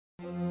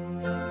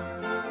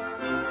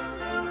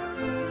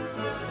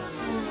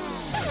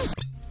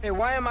Hey,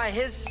 why am I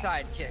his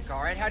sidekick,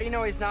 all right? How do you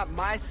know he's not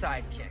my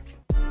sidekick?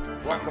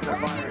 Welcome to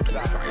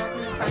Fireside.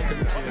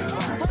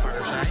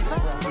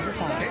 Welcome to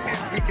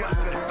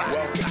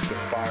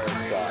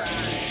Fireside.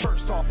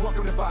 First off,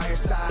 welcome to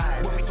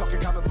Fireside. When we talking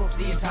comic books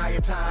the entire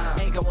time.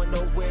 Ain't going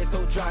nowhere,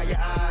 so dry your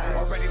eyes.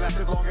 Already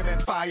lasted longer than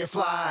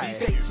Firefly.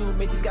 Stay tuned,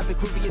 Mickey's got the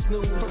grooviest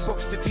news. From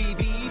books to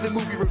TV, the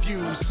movie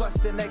reviews. Plus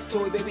the next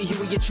toy, baby, here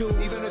we get choose.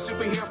 Even the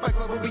superhero fight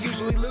club where we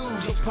usually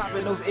lose. So pop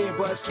in those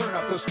earbuds, turn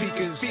up those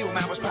speakers. Feel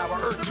Mama's power,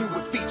 Earth 2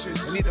 with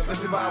features. And either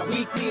listen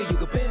bi-weekly or you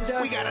can binge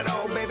us. We got it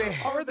all, baby.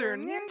 Are there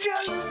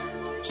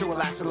ninjas? So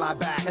relax and lie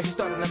back as we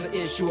start another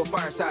issue of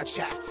Fireside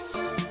Chats.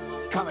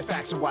 Comic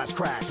facts and wise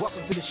cracks.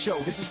 Welcome to the show.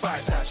 This is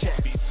Fireside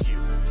Chats.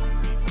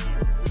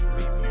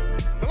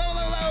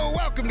 Hello.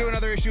 Welcome to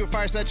another issue of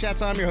Fireside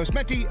Chats. I'm your host,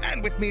 Menti,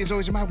 and with me, as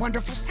always, are my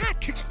wonderful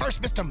sidekicks.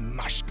 First, Mr.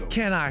 Mashko.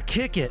 Can I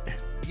kick it?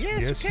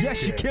 Yes, you can.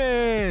 Yes, you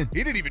can.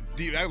 He didn't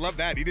even, I love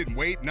that. He didn't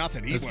wait,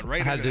 nothing. He went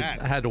right into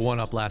that. I had to one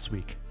up last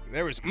week.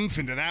 There was oomph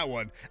into that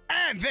one.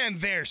 And then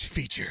there's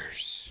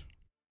features.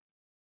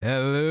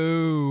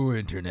 Hello,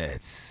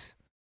 internets.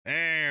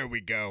 There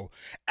we go.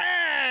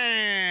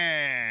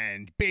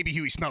 And Baby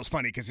Huey smells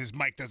funny because his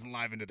mic doesn't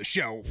live into the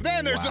show.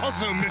 Then there's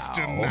also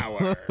Mr.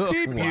 Mauer.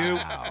 Beep you.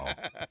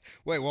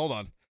 Wait, hold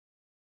on.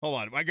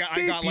 I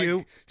got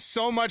like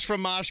so much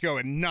from Mashko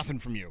and nothing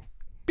from you.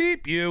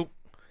 Beep you.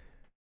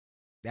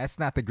 That's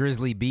not the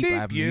grizzly beep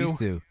I'm used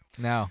to.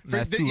 No,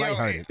 that's too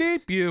lighthearted.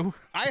 Beep you.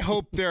 I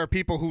hope there are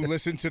people who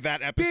listen to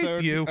that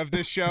episode of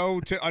this show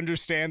to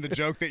understand the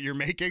joke that you're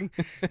making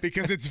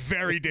because it's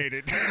very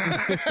dated.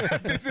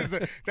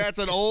 That's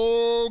an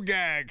old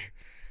gag.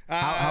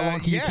 How long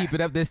can you keep it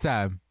up this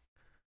time?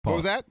 Pause. What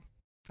was that?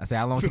 I say,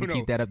 how long can you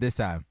keep that up this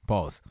time?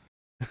 Pause.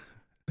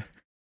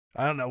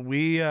 I don't know.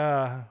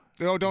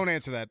 No, don't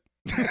answer that.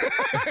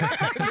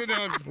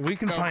 We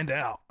can find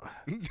out.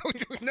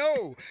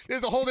 No,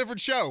 there's a whole different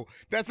show.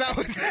 That's not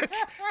what that's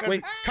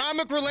Wait.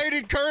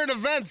 Comic-related current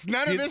events.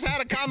 None of this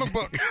had a comic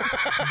book.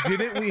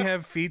 Didn't we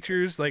have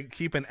features like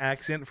keep an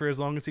accent for as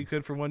long as he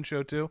could for one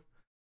show too?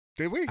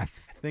 Did we? I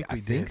think we I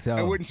did. think so.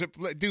 I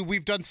wouldn't. Dude,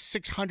 we've done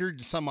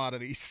 600 some odd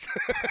of these.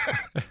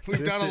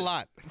 We've done a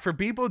lot. For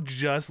people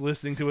just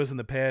listening to us in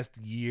the past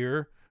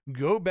year,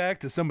 go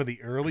back to some of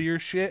the earlier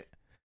shit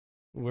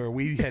where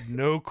we had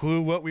no clue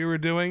what we were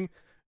doing,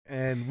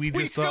 and we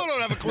still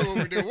don't have a clue what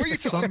we're doing. What are you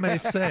talking Some may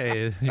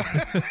say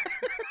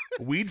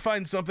we'd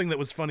find something that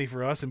was funny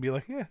for us and be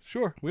like, yeah,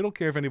 sure. We don't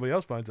care if anybody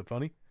else finds it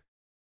funny.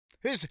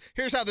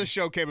 Here's how this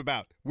show came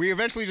about. We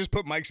eventually just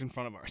put mics in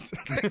front of ours.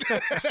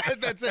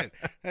 That's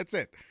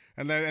it.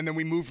 And then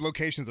we moved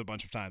locations a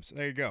bunch of times.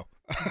 There you go.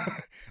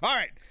 All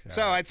right.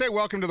 So I'd say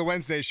welcome to the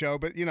Wednesday show,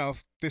 but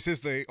this is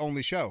the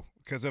only show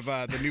because of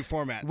the new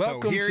format.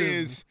 Welcome so here to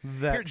is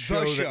that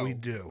show that we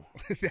do.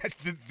 That's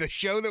the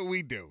show that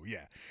we do.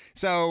 Yeah.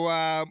 So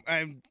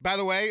and by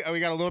the way, we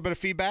got a little bit of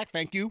feedback.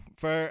 Thank you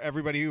for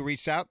everybody who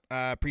reached out.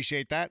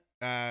 Appreciate that.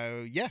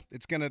 Yeah,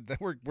 it's gonna.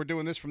 We're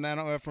doing this from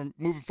from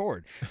moving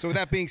forward. So with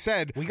that being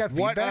said, we got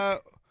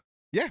feedback.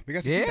 Yeah, we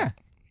got some feedback.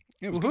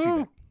 Yeah, it was good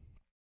feedback.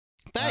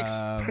 Thanks.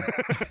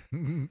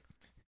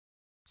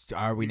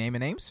 Are we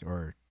naming names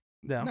or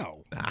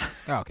no?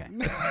 Oh, okay.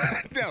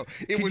 No.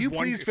 Can you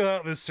please fill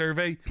out this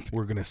survey?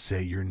 We're gonna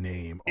say your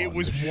name. It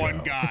was one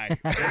guy.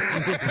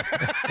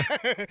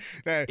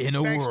 In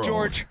a Thanks, world.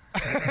 George.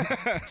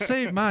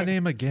 Say my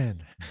name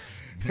again.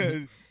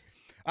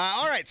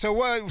 All right. So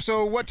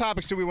what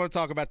topics do we want to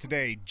talk about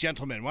today,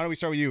 gentlemen? Why don't we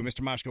start with you, Mr.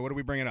 Mashko? What are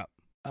we bringing up?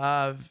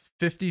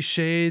 50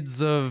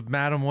 Shades of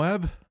Madam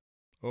Web.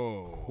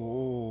 Oh.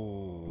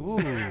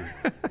 Ooh.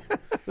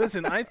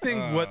 Listen, I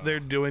think what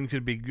they're doing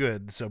could be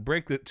good, so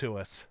break it to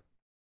us.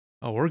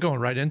 Oh, we're going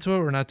right into it?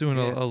 We're not doing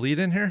a lead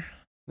in here?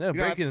 No,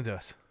 break it into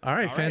us. All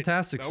right,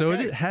 fantastic. So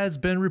it has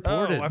been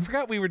reported. Oh, I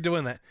forgot we were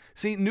doing that.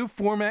 See, new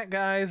format,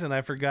 guys, and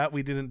I forgot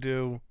we didn't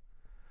do...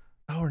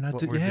 Oh, we're not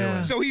doing.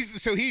 Yeah. So he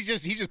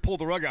just pulled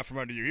the rug out from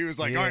under you. He was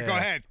like, all right, go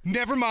ahead.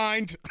 Never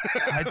mind.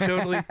 I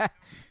totally...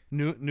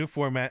 New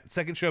format.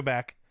 Second show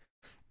back.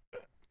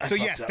 So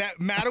yes,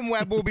 that Madam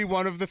Web will be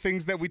one of the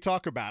things that we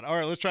talk about. All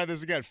right, let's try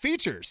this again.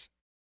 Features.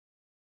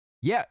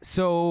 Yeah,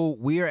 so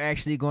we are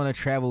actually going to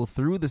travel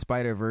through the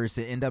Spider-Verse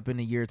and end up in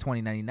the year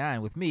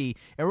 2099 with me,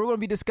 and we're going to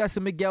be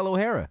discussing Miguel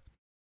O'Hara.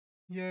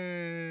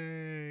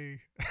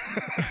 Yay.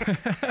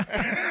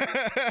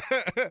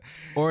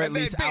 Or at and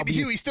least Baby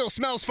Huey still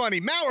smells funny.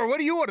 Mauer, what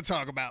do you want to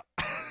talk about?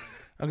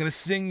 I'm going to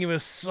sing you a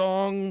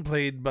song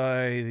played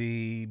by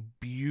the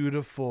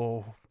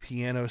beautiful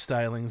piano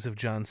stylings of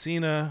John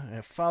Cena,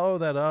 and follow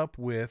that up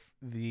with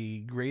the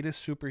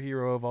greatest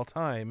superhero of all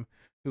time,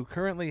 who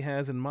currently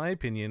has, in my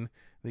opinion,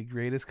 the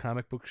greatest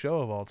comic book show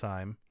of all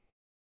time,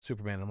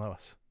 Superman and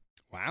Lois.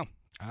 Wow.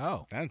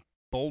 Oh. That's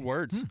bold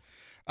words.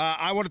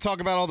 I want to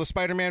talk about all the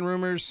Spider-Man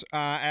rumors,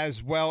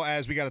 as well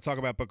as we got to talk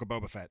about Book of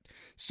Boba Fett.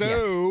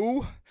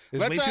 So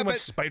There's way too much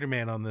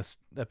Spider-Man on this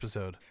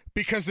episode.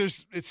 Because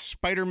it's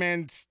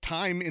Spider-Man's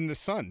time in the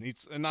sun.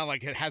 It's not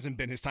like it hasn't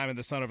been his time in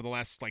the sun over the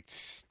last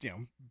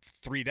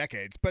 3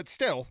 decades, but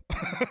still.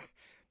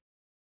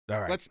 All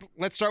right.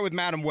 Let's start with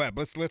Madam Web.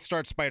 Let's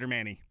start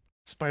Spider-Man-y.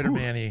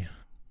 Spider-Man-y.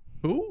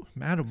 Who?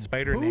 Madam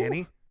Spider who?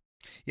 Nanny.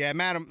 Yeah,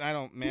 Madam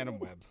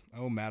Web.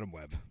 Oh, Madam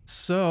Web.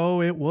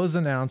 So it was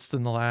announced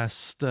in the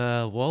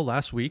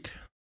last week.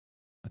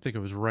 I think it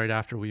was right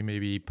after we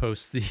maybe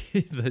post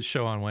the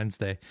show on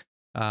Wednesday.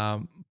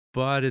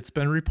 But it's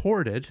been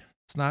reported,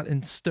 it's not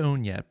in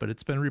stone yet, but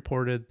it's been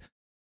reported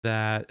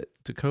that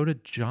Dakota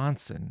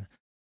Johnson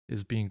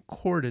is being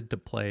courted to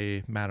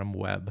play Madam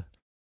Web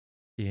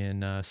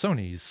in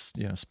Sony's,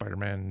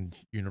 Spider-Man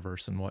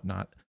universe and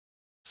whatnot.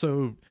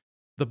 So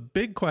the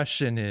big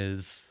question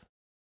is,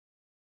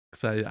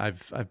 because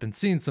I've been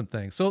seeing some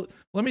things. So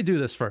let me do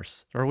this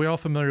first. Are we all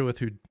familiar with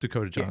who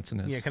Dakota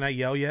Johnson is? Yeah, can I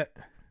yell yet?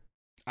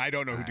 I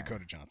don't know who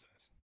Dakota Johnson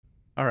is.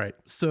 All right.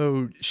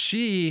 So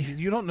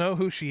You don't know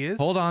who she is?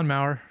 Hold on,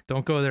 Maurer.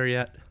 Don't go there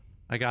yet.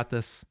 I got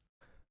this.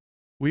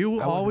 We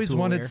always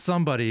wanted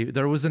somebody.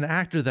 There was an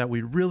actor that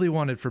we really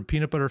wanted from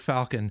Peanut Butter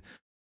Falcon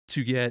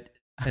to get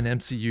an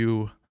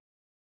MCU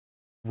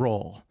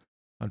role.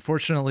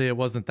 Unfortunately, it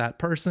wasn't that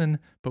person,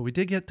 but we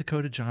did get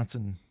Dakota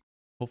Johnson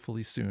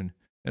hopefully soon.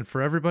 And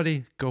for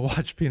everybody, go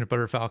watch Peanut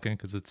Butter Falcon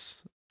because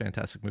it's a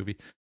fantastic movie.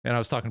 And I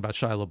was talking about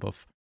Shia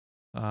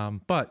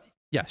LaBeouf. But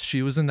yes,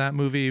 she was in that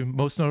movie,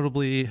 most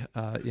notably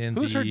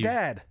Who's her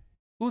dad?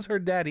 Who's her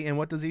daddy and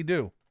what does he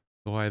do?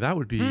 Boy, that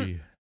would be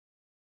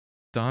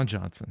Don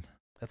Johnson.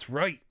 That's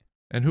right.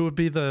 And who would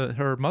be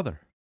her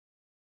mother?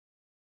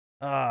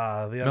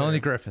 The Melanie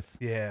Griffith.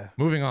 Yeah.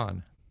 Moving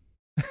on.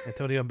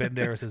 Antonio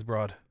Banderas'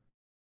 broad.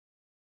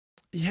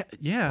 Yeah,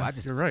 Well,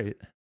 you're right.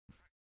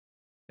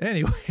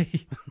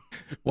 Anyway,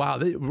 wow,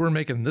 we're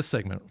making this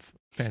segment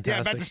fantastic. Yeah,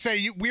 about to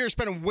say we are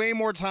spending way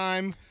more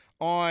time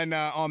on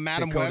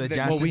Madam Dakota Web. Than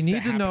Johnson. Well, we needs need to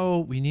to happen. know.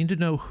 We need to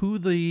know who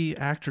the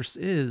actress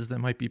is that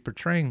might be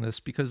portraying this,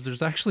 because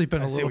there's actually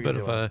been I a see little what you're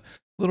bit of doing. a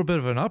little bit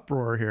of an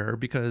uproar here,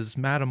 because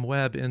Madam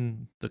Web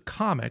in the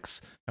comics,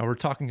 now we're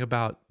talking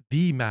about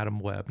the Madam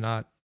Web,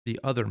 not the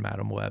other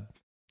Madam Web.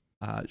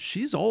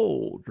 She's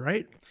old,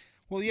 right?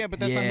 Well, yeah, but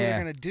that's not what they're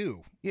gonna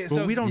do. Yeah,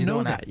 Well, we don't He's know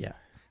doing that yet.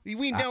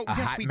 We know. A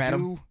Yes, hot we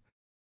madam? do.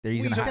 They're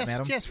using a hot yes,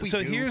 madam. yes, we so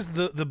do. here's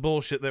the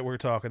bullshit that we're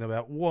talking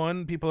about.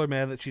 One, people are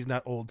mad that she's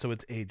not old, so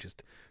it's ageist.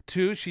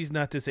 Two, she's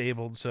not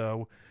disabled,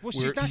 so Well,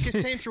 she's not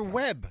Cassandra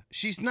Webb.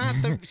 She's not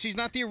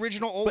the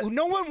original old.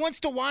 No one wants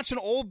to watch an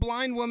old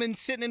blind woman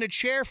sitting in a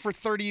chair for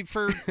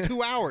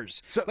 2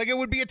 hours. Like, it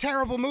would be a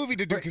terrible movie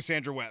to do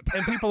Cassandra Webb.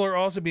 And people are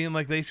also being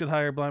like, they should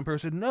hire a blind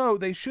person. No,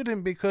 they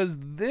shouldn't, because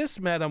this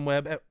Madam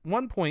Web at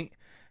one point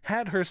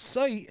had her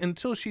sight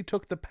until she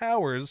took the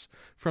powers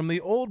from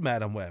the old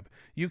Madam Web.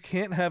 You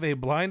can't have a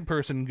blind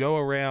person go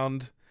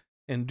around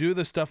and do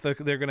the stuff that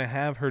they're going to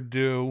have her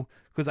do,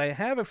 because I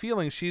have a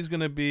feeling she's going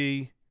to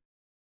be,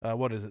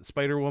 what is it,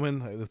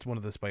 Spider-Woman? That's one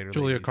of the Spider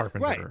Julia ladies.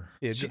 Carpenter. Right.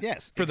 Yeah,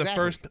 Yes, for exactly. the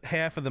first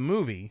half of the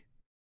movie,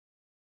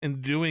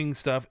 and doing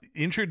stuff,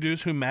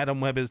 introduce who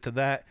Madam Web is to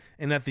that,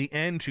 and at the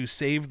end, to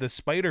save the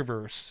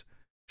Spider-Verse,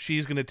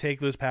 she's going to take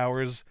those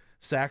powers,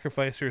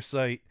 sacrifice her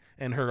sight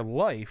and her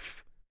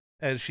life,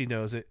 as she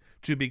knows it,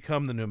 to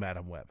become the new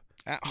Madam Web.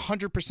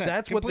 100%.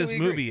 That's what this Completely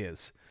movie agree.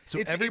 is. So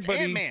It's everybody,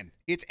 Ant-Man.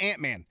 It's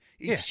Ant-Man.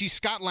 Yeah. She's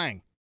Scott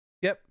Lang.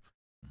 Yep.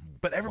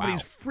 But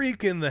everybody's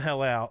freaking the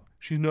hell out.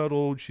 She's not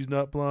old. She's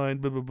not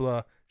blind. Blah blah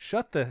blah.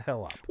 Shut the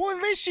hell up. Well,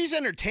 at least she's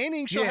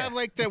entertaining. She'll Yeah. have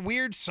like the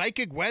weird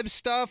psychic web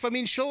stuff. I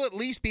mean, she'll at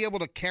least be able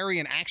to carry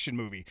an action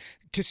movie.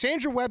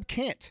 Cassandra Webb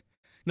can't.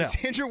 No.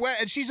 Cassandra Webb,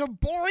 and she's a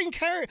boring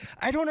character.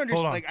 I don't on.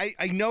 understand. Like,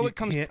 I know You it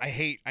comes. can't- I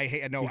hate.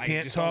 I know. you I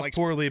can't just talk don't like.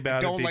 poorly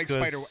about it don't like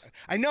because- Spider.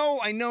 I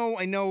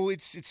know.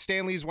 It's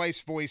Stanley's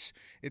wife's voice.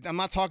 I'm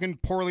not talking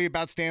poorly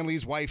about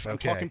Stanley's wife. I'm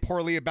Okay. talking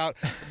poorly about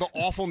the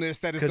awfulness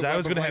that is. Because the I web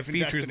was going to have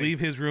features destiny.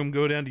 leave his room,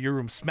 go down to your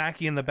room, smack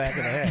you in the back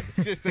of the head.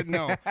 It's just that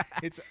no.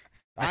 It's.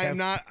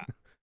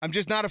 I'm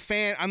just not a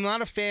fan. I'm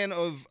not a fan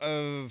of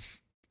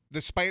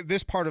this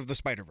part of the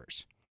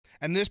Spider-Verse.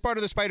 And this part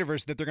of the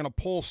Spider-Verse that they're going to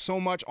pull so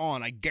much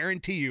on, I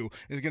guarantee you,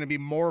 is going to be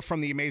more from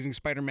the Amazing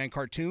Spider-Man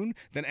cartoon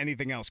than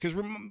anything else. Because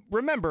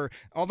remember,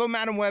 although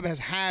Madam Web has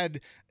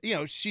had,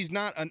 she's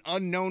not an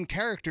unknown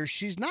character.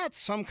 She's not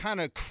some kind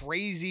of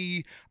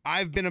crazy,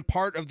 I've been a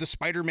part of the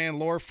Spider-Man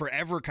lore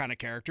forever kind of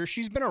character.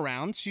 She's been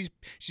around. She's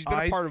been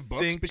a part of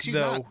books, but she's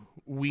not.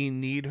 We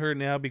need her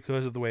now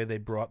because of the way they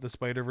brought the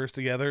Spider-Verse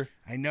together.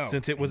 I know.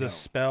 Since it was I a know.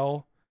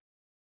 spell,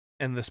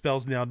 and the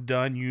spell's now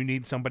done, you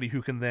need somebody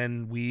who can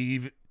then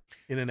weave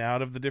in and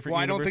out of the different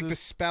Well, I don't universes. think the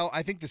spell.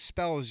 I think the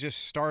spell is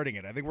just starting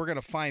it. I think we're going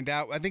to find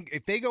out. I think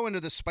if they go into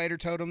the spider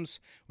totems,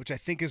 which I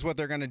think is what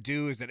they're going to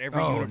do, is that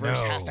every universe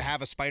has to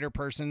have a spider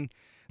person.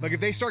 Like if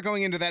they start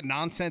going into that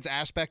nonsense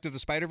aspect of the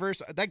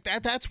Spider-Verse,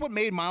 that's what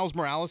made Miles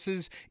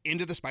Morales'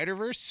 Into the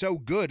Spider-Verse so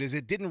good, is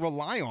it didn't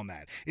rely on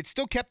that. It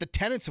still kept the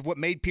tenets of what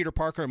made Peter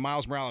Parker and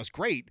Miles Morales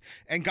great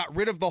and got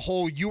rid of the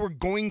whole you were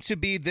going to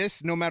be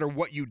this no matter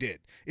what you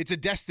did. It's a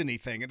destiny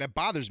thing, and that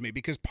bothers me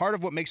because part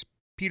of what makes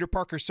Peter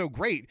Parker so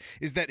great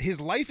is that his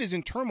life is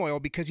in turmoil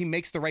because he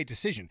makes the right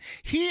decision.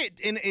 He,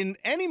 in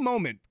any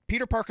moment,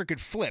 Peter Parker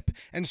could flip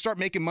and start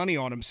making money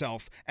on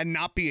himself and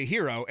not be a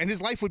hero, and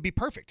his life would be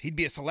perfect. He'd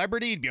be a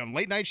celebrity. He'd be on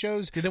late night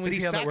shows. Didn't we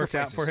see how that worked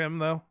out for him,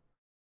 though?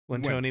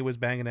 When Tony was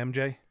banging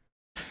MJ?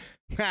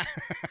 I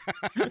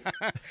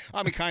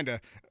mean, kind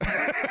of.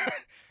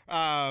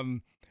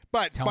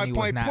 But Tony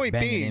my was not point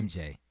banging being,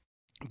 MJ.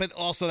 but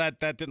also that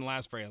didn't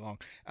last very long.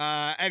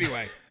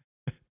 Anyway,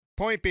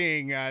 point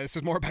being, this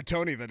is more about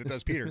Tony than it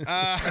does Peter.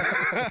 Well,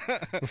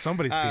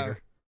 somebody's Peter.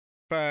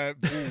 But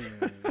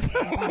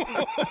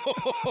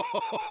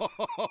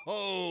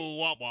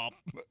wop wop.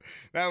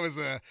 That was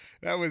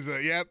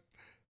yep.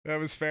 That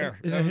was fair.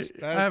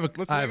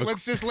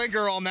 Let's just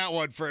linger on that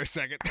one for a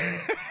second.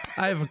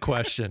 I have a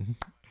question.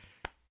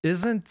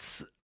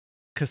 Isn't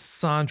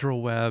Cassandra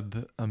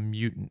Webb a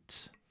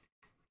mutant?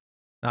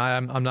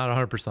 I'm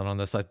not 100% on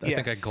this. I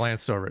think I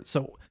glanced over it.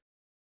 So,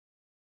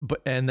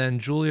 and then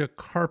Julia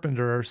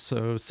Carpenter,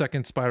 so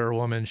second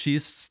Spider-Woman,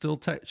 she's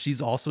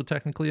also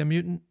technically a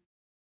mutant.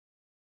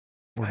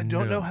 Or I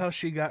don't know how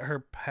she got her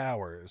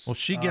powers. Well,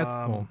 she gets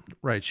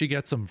right. She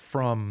gets them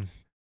from.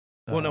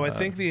 Well, no, I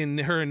think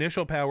her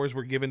initial powers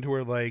were given to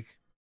her like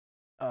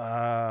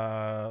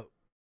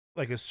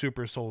a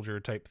super soldier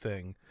type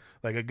thing.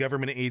 Like a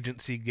government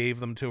agency gave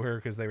them to her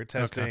because they were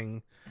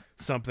testing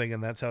something,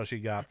 and that's how she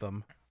got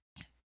them.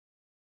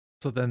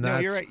 So then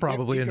that's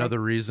probably another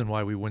reason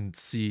why we wouldn't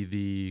see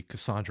the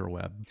Cassandra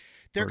Webb.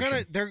 They're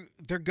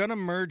gonna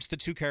merge the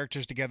two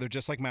characters together,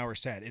 just like Maurer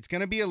said. It's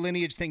gonna be a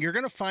lineage thing. You're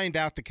gonna find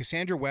out that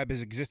Cassandra Webb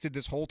has existed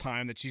this whole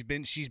time. That she's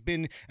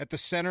been at the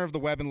center of the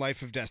web and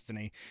life of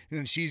Destiny,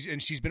 and she's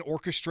been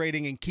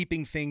orchestrating and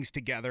keeping things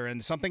together.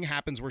 And something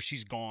happens where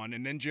she's gone,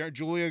 and then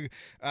Julia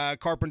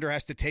Carpenter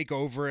has to take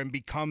over and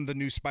become the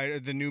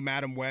new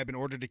Madam Web in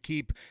order to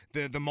keep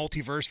the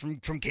multiverse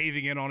from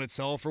caving in on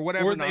itself or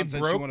whatever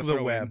nonsense you want to throw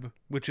in. Or they broke the web,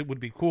 which it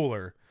would be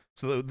cooler.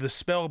 So the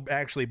spell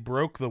actually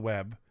broke the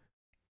web.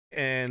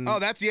 And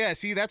that's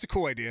a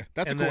cool idea.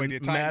 That's a cool idea.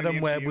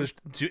 Madam Web was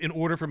in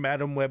order for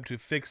Madam Web to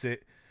fix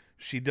it,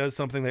 she does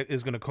something that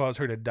is going to cause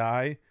her to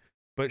die,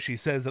 but she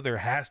says that there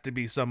has to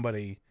be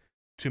somebody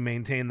to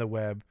maintain the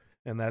web,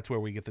 and that's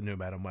where we get the new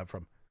Madam Web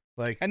from.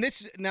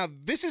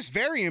 This is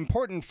very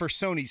important for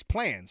Sony's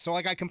plan. So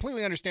I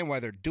completely understand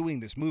why they're doing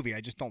this movie. I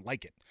just don't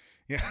like it.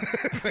 Yeah,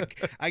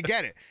 I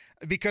get it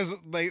because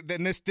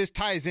then this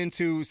ties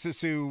into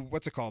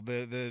what's it called,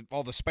 the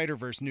all the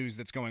Spider-Verse news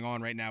that's going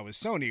on right now with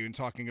Sony, and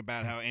talking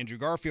about how Andrew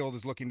Garfield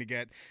is looking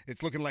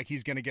like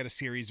he's going to get a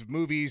series of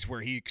movies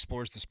where he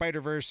explores the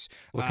Spider-Verse.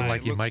 Looking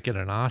like he might get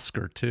an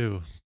Oscar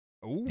too.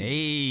 Ooh.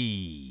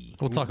 Hey,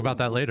 we'll talk about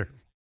that later.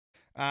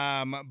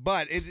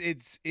 But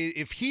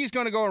if he's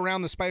going to go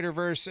around the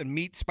Spider-Verse and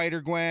meet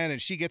Spider-Gwen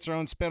and she gets her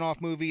own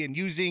spin-off movie and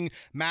using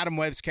Madam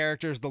Web's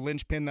character as the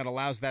linchpin that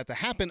allows that to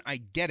happen, I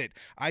get it.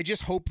 I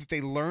just hope that they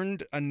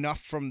learned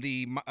enough from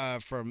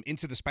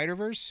Into the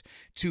Spider-Verse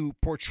to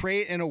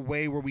portray it in a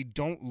way where we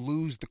don't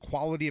lose the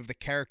quality of the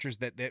characters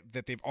that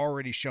they've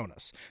already shown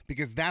us,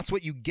 because that's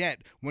what you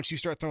get once you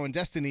start throwing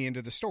Destiny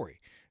into the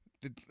story.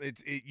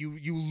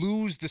 You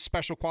lose the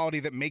special quality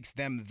that makes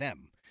them,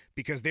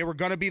 because they were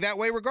going to be that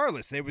way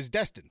regardless. It was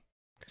destined.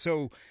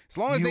 So as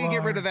long as they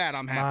get rid of that,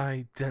 I'm happy.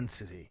 My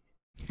density.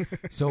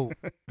 So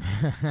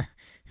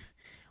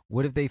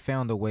what if they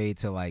found a way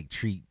to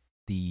treat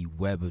the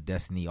Web of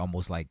Destiny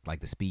almost like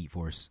the Speed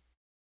Force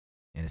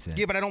in a sense?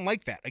 Yeah, but I don't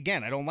like that.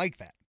 Again, I don't like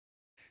that.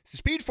 The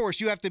Speed Force,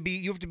 you have to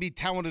be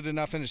talented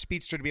enough and a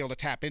speedster to be able to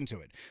tap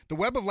into it. The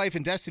Web of Life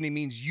and Destiny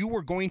means you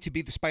were going to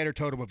be the spider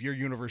totem of your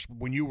universe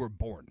when you were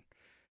born.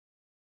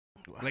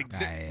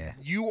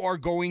 You are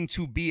going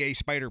to be a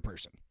spider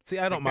person. See,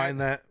 I don't mind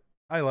that.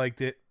 I liked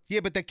it.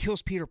 Yeah, but that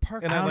kills Peter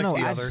Parker. And I like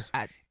the other.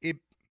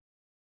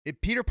 If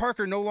Peter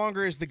Parker no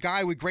longer is the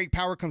guy with great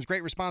power comes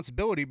great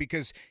responsibility,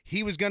 because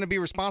he was going to be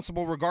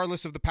responsible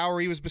regardless of the power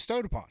he was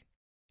bestowed upon.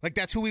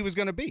 That's who he was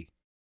going to be.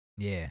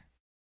 Yeah.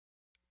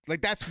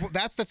 That's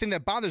the thing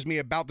that bothers me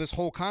about this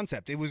whole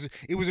concept. It was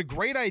a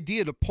great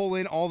idea to pull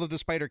in all of the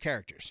Spider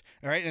characters,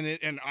 all right,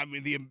 and I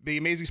mean the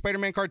Amazing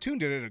Spider-Man cartoon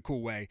did it in a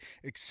cool way,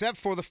 except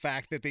for the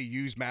fact that they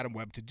used Madam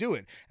Web to do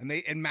it,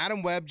 and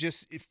Madam Web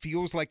it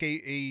feels like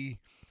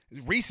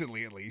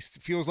recently at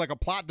least feels like a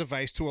plot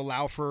device to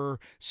allow for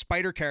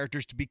Spider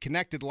characters to be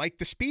connected like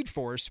the Speed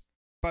Force,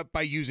 but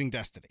by using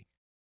Destiny.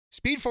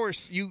 Speed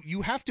Force,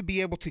 you have to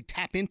be able to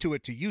tap into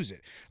it to use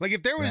it.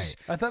 If there was,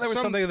 I thought there was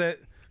something that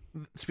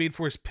Speed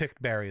Force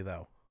picked Barry,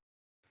 though.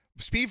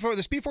 The Speed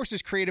Force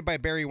is created by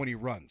Barry when he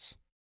runs.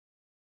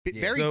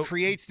 Barry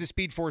creates the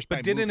Speed Force by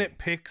moving. Didn't it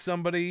pick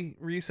somebody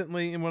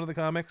recently in one of the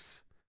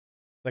comics?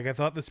 I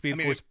thought the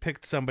Speed Force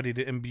picked somebody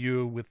to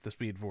imbue with the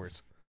Speed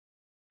Force.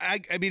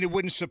 I mean, it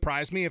wouldn't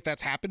surprise me if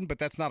that's happened, but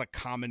that's not a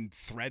common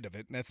thread of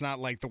it. That's not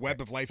like the Web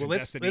of Life and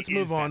Destiny. Let's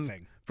move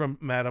on from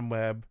Madam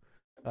Web.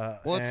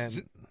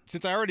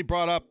 Since I already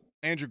brought up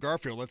Andrew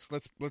Garfield,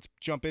 let's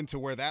jump into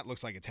where that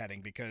looks like it's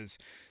heading, because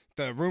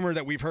the rumor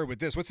that we've heard with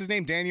this, what's his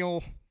name?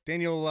 Daniel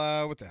Daniel,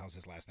 what the hell's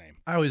his last name?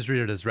 I always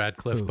read it as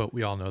Radcliffe, Who? but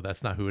we all know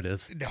that's not who it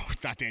is. No,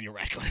 it's not Daniel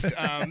Radcliffe.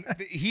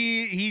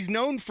 He's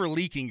known for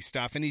leaking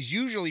stuff, and he's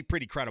usually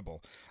pretty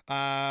credible.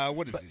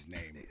 What is his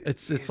name?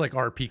 It's like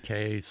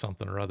RPK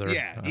something or other.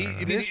 Yeah,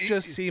 This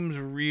just seems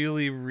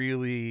really,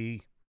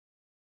 really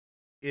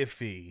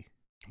iffy.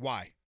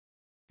 Why?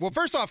 Well,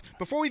 first off,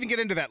 before we even get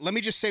into that, let me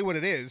just say what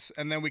it is,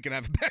 and then we can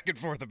have a back and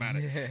forth about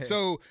it. Yeah.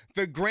 So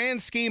the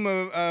grand scheme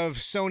of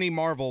Sony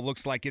Marvel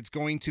looks like it's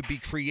going to be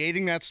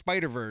creating that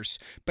Spider-Verse,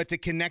 but to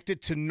connect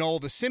it to Null,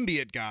 the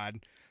symbiote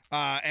god,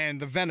 and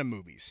the Venom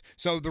movies.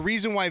 So the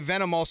reason why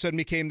Venom all of a sudden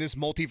became this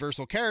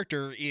multiversal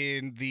character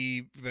in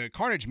the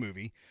Carnage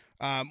movie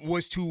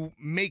was to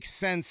make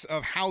sense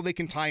of how they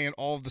can tie in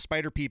all of the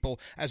Spider people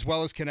as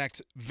well as connect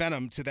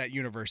Venom to that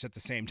universe at the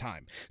same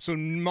time. So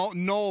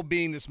Null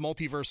being this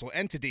multiversal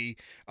entity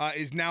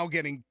is now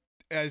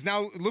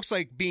looks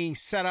like being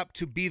set up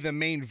to be the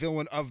main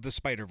villain of the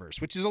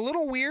Spider-Verse, which is a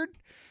little weird.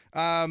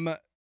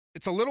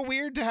 It's a little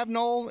weird to have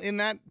Null in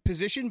that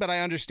position, but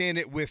I understand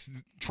it with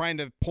trying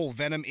to pull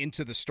Venom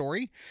into the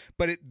story.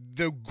 But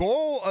the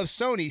goal of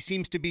Sony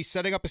seems to be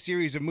setting up a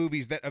series of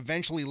movies that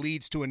eventually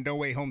leads to a No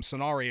Way Home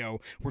scenario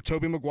where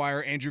Tobey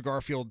Maguire, Andrew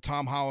Garfield,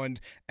 Tom Holland,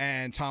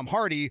 and Tom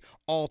Hardy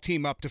all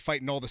team up to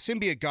fight Null the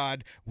symbiote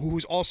god,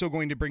 who's also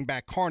going to bring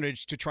back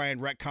Carnage to try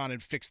and retcon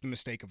and fix the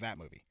mistake of that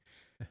movie.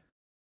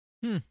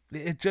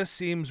 It just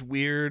seems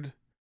weird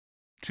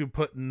to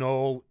put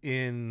Null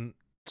in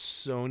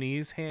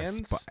Sony's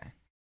hands.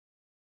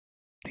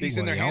 He's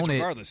in their Well, hands they own it.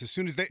 regardless. As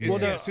soon as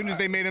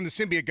they made him the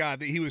symbiote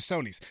god, he was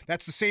Sony's.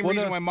 That's the same Well,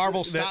 reason no, why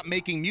Marvel that- stopped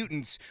making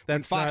mutants when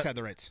that's Fox not- had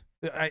the rights.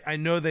 I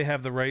know they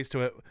have the rights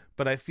to it,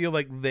 but I feel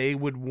like they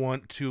would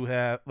want to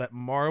let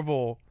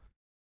Marvel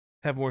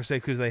have more say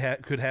because they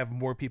could have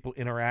more people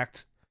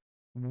interact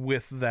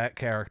with that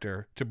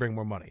character to bring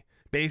more money.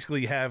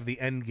 Basically, have the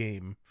end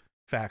game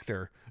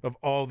factor of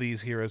all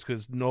these heroes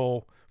because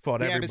Null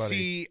fought everybody. But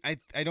see,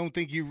 I don't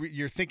think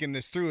you're thinking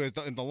this through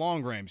in the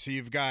long game. So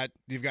you've got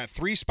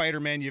 3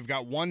 Spider-Men, you've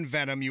got 1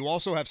 Venom, you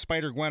also have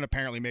Spider-Gwen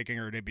apparently making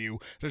her debut.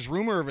 There's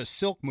rumor of a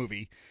Silk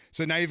movie,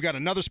 so now you've got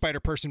another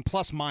Spider-Person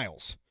plus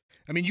Miles.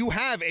 I mean, you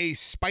have a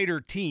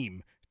Spider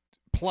team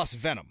plus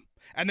Venom.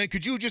 And then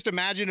could you just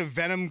imagine if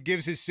Venom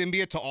gives his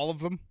symbiote to all of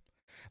them?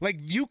 Like,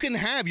 you can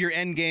have your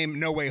Endgame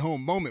No Way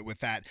Home moment with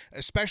that,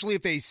 especially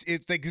if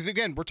because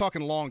again, we're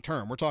talking long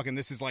term. We're talking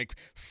this is like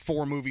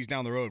 4 movies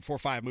down the road, 4 or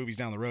 5 movies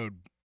down the road,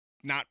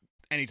 not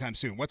anytime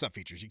soon. What's up,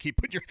 Features? You keep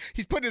putting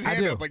he's putting his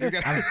hand do. up like you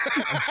got. I'm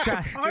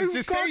shy.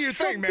 Just say your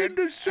thing, man.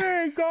 to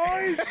say,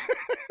 guys.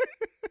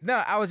 No,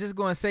 I was just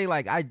going to say,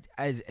 like, as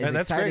that's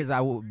excited great. as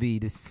I would be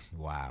to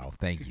wow,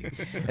 thank you.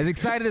 As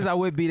excited as I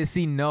would be to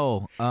see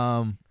Null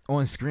on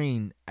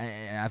screen,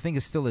 I think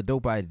it's still a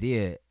dope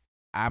idea.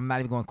 I'm not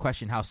even going to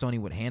question how Sony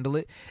would handle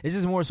it. It's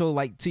just more so,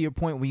 like, to your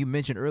point when you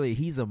mentioned earlier,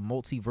 he's a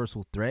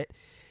multiversal threat.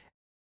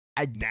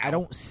 I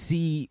don't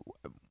see.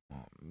 I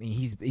mean,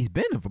 he's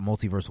been a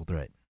multiversal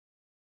threat.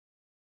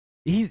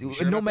 He's You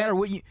sure no about matter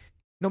that?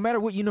 no matter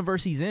what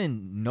universe he's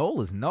in,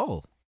 Null is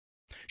Null.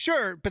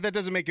 Sure, but that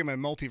doesn't make him a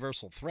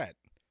multiversal threat.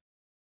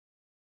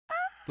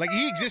 Like,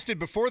 he existed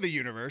before the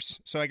universe,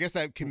 so I guess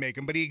that can make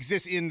him. But he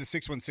exists in the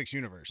 616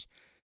 universe.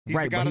 He's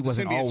Right, the but god he of the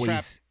wasn't symbiotes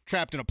always-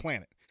 trapped in a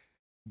planet.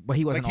 But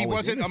he wasn't Like, he always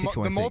wasn't in the the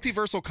 616.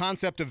 multiversal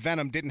concept of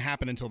Venom didn't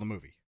happen until the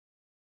movie.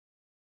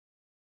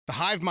 The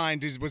hive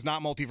mind was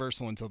not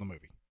multiversal until the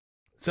movie.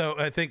 So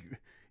I think,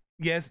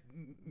 yes,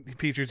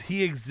 Features,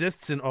 he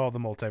exists in all the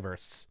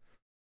multiverses,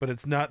 but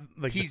it's not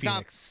like He's the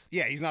Phoenix. not.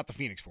 Yeah, he's not the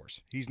Phoenix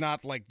Force. He's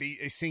not like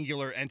a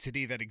singular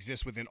entity that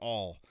exists within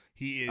all.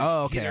 He is.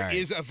 Oh, okay, There all right.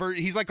 is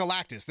he's like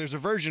Galactus. There's a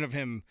version of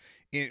him.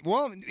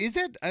 Well, is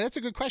that? That's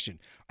a good question.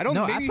 I don't.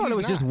 No, maybe I thought he's it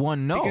was just not.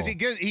 one Null.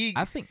 Because he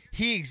I think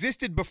he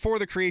existed before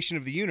the creation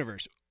of the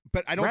universe.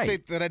 But I don't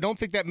Right.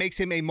 think that makes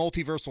him a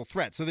multiversal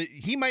threat. So that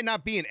he might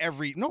not be in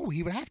every. No,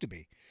 he would have to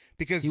be,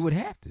 because he would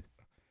have to.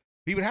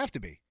 He would have to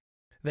be.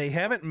 They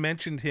haven't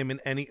mentioned him in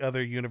any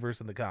other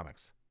universe in the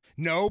comics.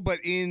 No, but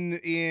in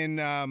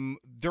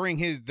during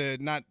the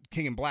not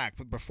King in Black,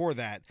 but before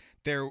that,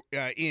 there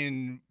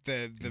in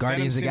the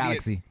Guardians of the Venom symbiote-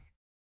 Galaxy.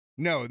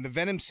 No, the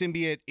Venom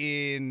symbiote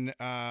in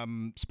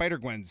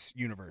Spider-Gwen's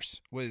universe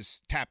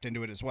was tapped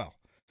into it as well.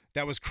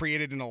 That was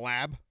created in a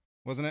lab,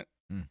 wasn't it?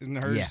 Isn't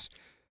it hers?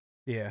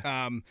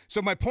 Yeah.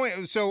 So my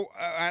point. So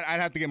I'd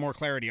have to get more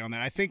clarity on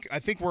that. I think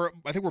we're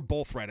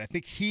both right. I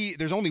think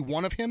there's only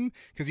one of him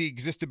because he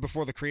existed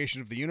before the creation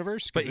of the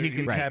universe. 'cause But he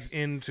can Right. tap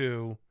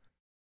into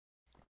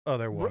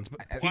other ones.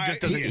 But he Why-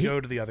 just doesn't he- go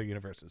to the other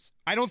universes.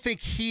 I don't think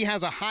he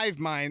has a hive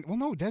mind. Well,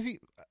 no, does he?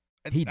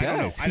 He I don't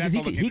know. does. I'd have to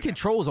look He into that.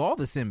 controls all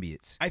the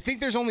symbiotes. I think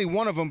there's only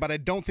one of them, but I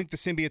don't think the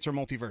symbiotes are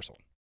multiversal.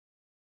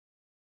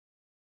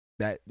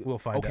 That We'll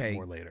find okay. out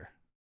more later.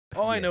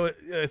 All I Yeah. know,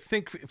 I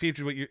think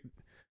Features, what you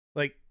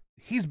like,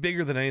 he's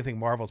bigger than anything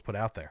Marvel's put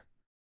out there.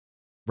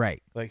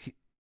 Right. Like,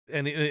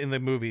 and in the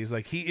movies,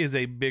 like he is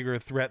a bigger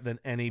threat than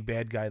any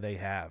bad guy they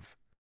have.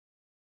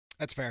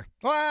 That's fair.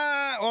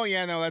 Oh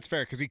yeah, no, that's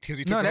fair because he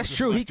took No, over that's the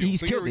true. Celestials. He's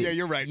So killed it. Yeah,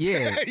 you're right.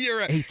 Yeah. you're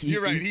right.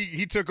 You're right. He-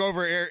 He took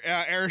over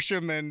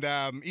Arishem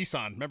and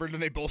Isan. Remember when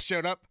they both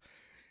showed up?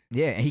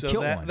 Yeah, and he so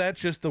killed one.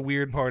 That's just the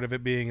weird part of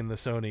it being in the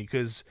Sony,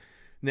 because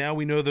now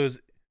we know those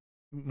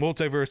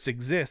multiverse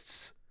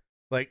exists.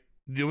 Like,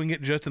 doing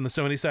it just in the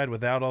Sony side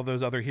without all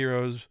those other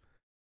heroes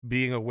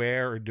being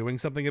aware or doing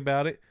something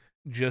about it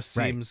just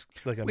Right. seems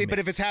like a Wait, but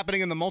if miss. it's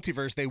happening in the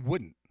multiverse, they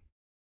wouldn't.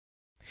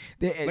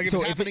 Like if So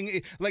it's if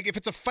happening, like if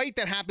it's a fight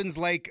that happens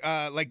like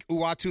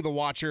Uatu the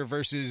Watcher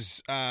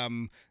versus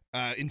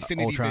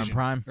Infinity Ultron Vision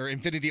Prime? or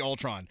Infinity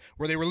Ultron,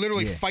 where they were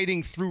literally Yeah.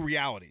 fighting through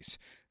realities,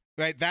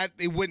 right? That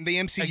it wouldn't. The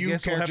I MCU guess we'll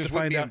have characters to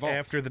wouldn't find be out involved.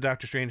 after the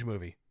Doctor Strange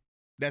movie.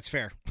 That's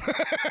fair.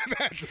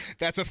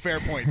 that's a fair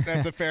point.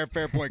 That's a fair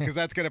point because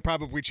that's going to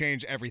probably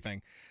change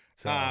everything.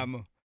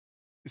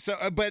 So,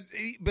 But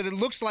it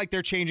looks like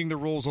they're changing the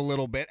rules a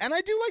little bit, and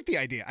I do like the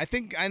idea. I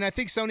think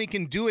Sony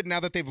can do it now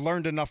that they've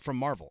learned enough from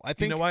Marvel. I you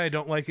think know why I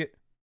don't like it?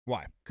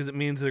 why? Because it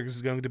means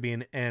there's going to be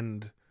an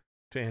end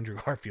to Andrew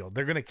Garfield.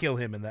 They're going to kill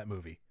him in that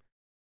movie.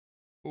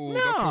 Ooh,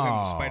 they'll kill him in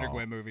the No.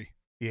 Spider-Gwen movie.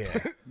 Yeah.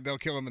 They'll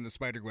kill him in the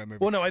Spider-Gwen movie.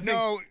 Well, no, I think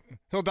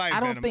he'll die in I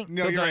don't Venom. think-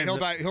 No, He'll you're die right. in He'll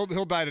die.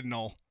 He'll die to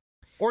Null,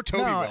 or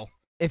Toby No, will.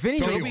 If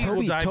anything, Toby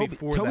will die Toby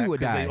before Toby that, would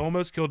 'cause die. They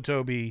almost killed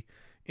Toby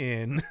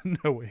in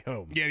No Way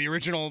Home. Yeah, the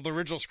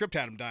original script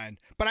had him dying.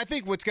 But I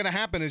think what's going to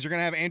happen is you're going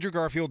to have Andrew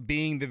Garfield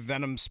being the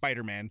Venom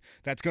Spider-Man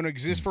that's going to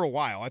exist for a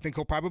while. I think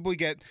he'll probably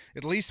get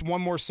at least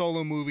one more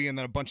solo movie and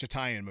then a bunch of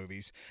tie-in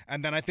movies.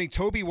 And then I think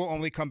Toby will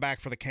only come back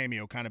for the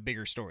cameo kind of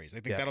bigger stories. I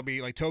think Yeah. that'll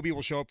be like Toby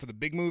will show up for the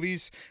big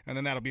movies and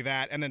then that'll be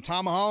that. And then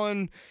Tom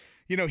Holland,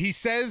 you know, he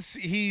says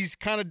he's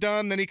kind of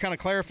done. Then he kind of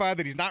clarified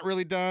that he's not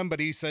really done.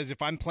 But he says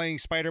if I'm playing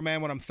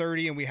Spider-Man when I'm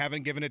 30 and we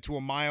haven't given it to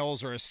a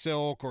Miles or a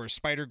Silk or a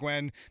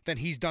Spider-Gwen, then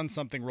he's done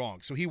something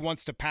wrong. So he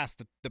wants to pass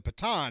the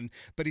baton.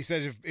 But he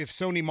says if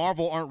Sony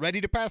Marvel aren't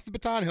ready to pass the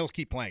baton, he'll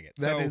keep playing it.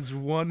 That is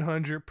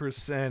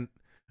 100%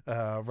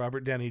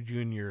 Robert Downey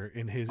Jr.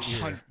 in his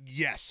ear.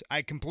 Yes,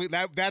 I completely.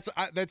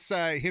 That's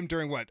him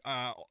during what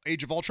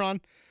Age of Ultron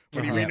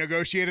when he Uh-huh.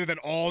 renegotiated. Then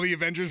all the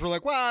Avengers were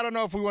like, "Well, I don't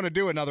know if we want to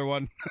do another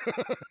one."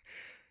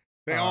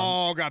 They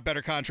all got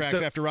better contracts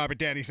so- after Robert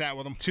Downey sat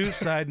with them. Two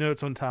side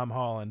notes on Tom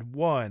Holland.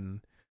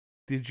 One,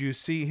 did you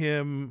see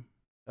him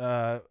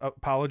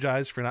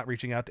apologize for not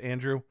reaching out to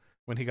Andrew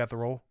when he got the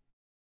role?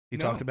 He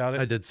No. talked about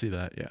it. I did see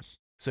that. Yeah.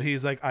 So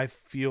he's like, I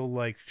feel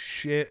like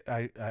shit.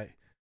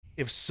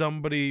 If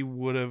somebody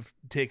would have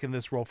taken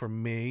this role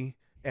from me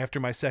after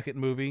my second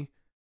movie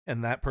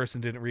and that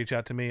person didn't reach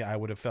out to me, I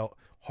would have felt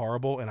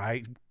horrible. And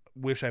I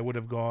wish I would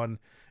have gone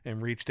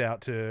and reached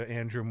out to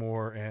Andrew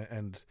Moore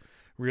and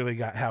really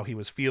got how he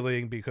was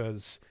feeling,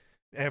 because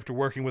after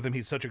working with him,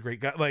 he's such a great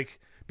guy. Like,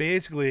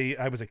 basically,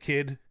 I was a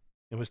kid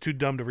and was too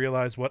dumb to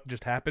realize what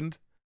just happened.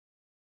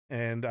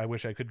 And I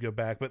wish I could go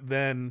back. But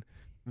then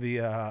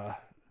the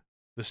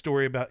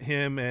story about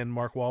him and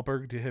Mark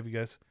Wahlberg. Have you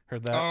guys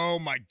heard that? Oh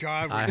my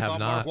God! I We have thought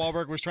not. Mark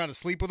Wahlberg was trying to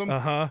sleep with him.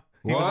 Uh-huh.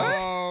 What?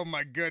 Oh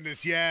my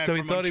goodness! Yeah. So he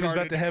from thought he was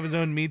about Uncharted. to have his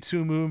own Me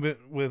Too moment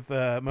with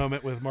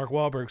Mark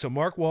Wahlberg. So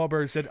Mark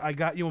Wahlberg said, "I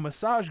got you a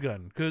massage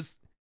gun," because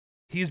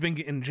he's been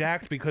getting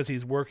jacked because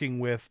he's working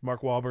with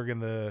Mark Wahlberg in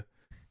the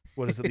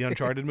the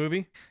Uncharted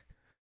movie.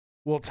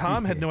 Well,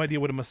 Tom had no idea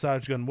what a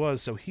massage gun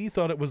was, so he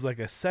thought it was like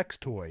a sex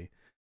toy.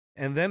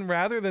 And then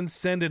rather than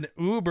send an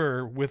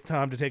Uber with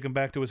Tom to take him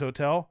back to his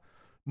hotel,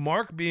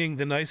 Mark, being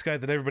the nice guy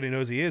that everybody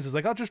knows he is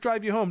like, "I'll just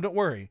drive you home, don't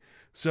worry."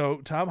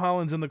 So Tom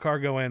Holland's in the car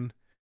going,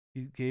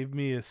 "He gave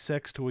me a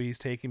sex toy, he's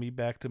taking me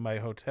back to my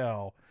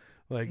hotel."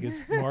 Like, it's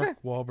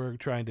Mark Wahlberg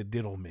trying to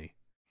diddle me.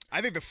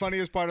 I think the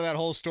funniest part of that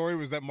whole story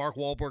was that Mark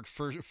Wahlberg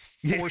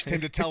forced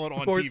him to tell it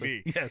on Forced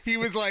TV. him, yes. He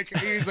was like,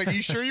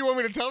 "You sure you want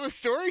me to tell this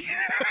story?"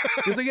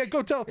 He's like, "Yeah,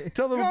 go tell them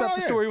No, about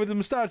the yeah. story with the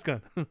massage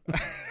gun."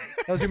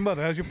 How's your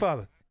mother? How's your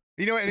father?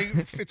 You know, and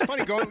it's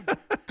funny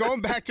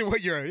going back to what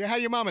how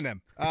your mom and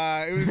them.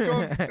 It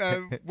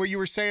was what you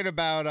were saying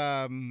about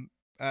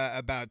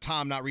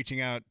Tom not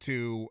reaching out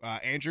to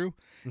Andrew.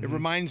 It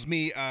reminds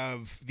me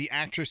of the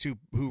actress who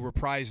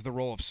reprised the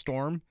role of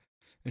Storm,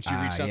 and she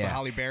reached out to yeah.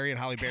 Halle Berry, and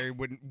Halle Berry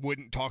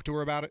wouldn't talk to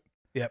her about it.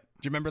 Yep.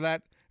 Do you remember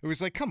that? It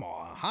was like, "Come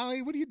on,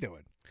 Holly, what are you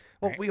doing?"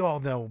 Well, Right. we all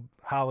know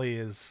Holly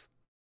is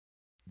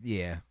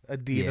Yeah. a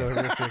diva.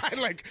 horrific.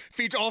 Like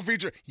all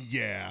feature.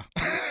 Yeah.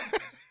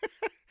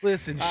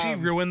 Listen, she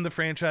ruined the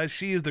franchise.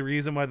 She is the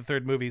reason why the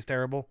third movie is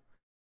terrible.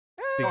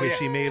 Because yeah.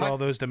 she made all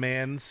those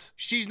demands.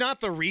 She's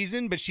not the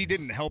reason, but she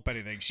didn't help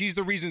anything. She's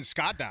the reason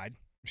Scott died.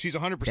 She's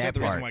 100% That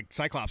the reason part. why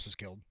Cyclops was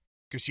killed.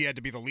 Because she had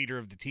to be the leader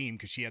of the team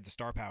because she had the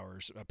star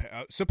powers,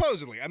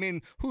 supposedly. I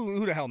mean,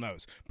 who the hell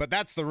knows? But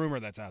that's the rumor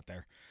that's out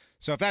there.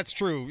 So if that's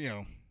true,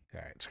 All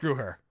right, screw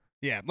her.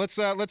 yeah.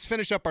 Let's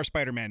finish up our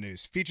Spider-Man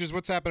news. Features,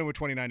 what's happening with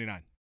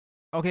 2099?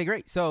 Okay,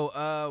 great.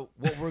 So,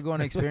 what we're going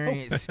to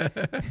experience with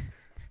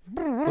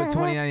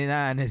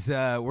 2099 is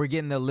we're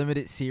getting a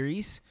limited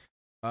series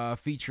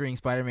featuring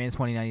Spider-Man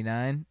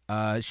 2099.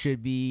 It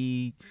should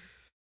be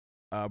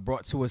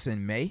brought to us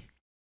in May.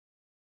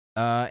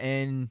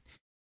 And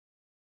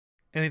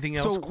Anything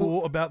else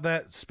cool about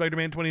that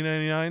Spider-Man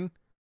 2099?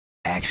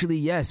 Actually,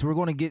 yes, we're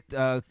going to get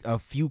a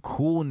few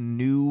cool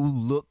new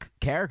look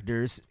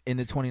characters in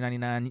the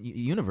 2099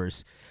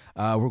 universe.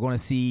 We're going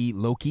to see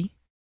Loki.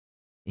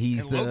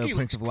 He's the Loki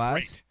Prince of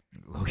Lies.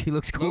 great. Loki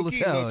looks cool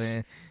Loki as hell, looks-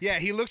 man. Yeah,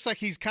 he looks like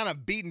he's kind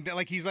of beaten,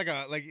 like he's like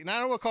I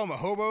don't want to call him a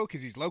hobo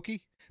because he's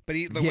Loki, but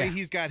the way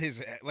he's got his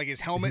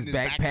helmet His and his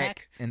backpack.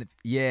 and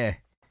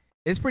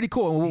it's pretty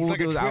cool. And what He's we'll like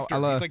do a is drifter.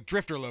 I'll, He's like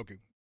Drifter Loki.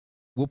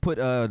 we'll put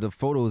the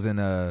photos in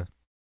It's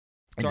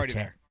the already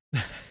chat.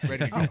 there.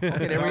 Ready to go. Okay,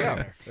 there It's we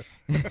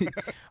already go.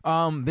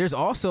 there. There's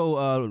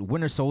also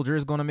Winter Soldier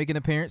is going to make an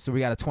appearance. So we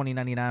got a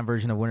 2099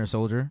 version of Winter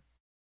Soldier.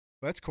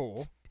 That's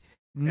cool.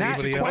 Not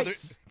It's just quite.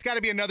 it's got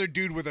to be another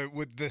dude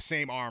with the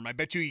same arm. I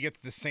bet you he gets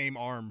the same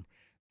arm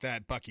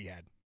that Bucky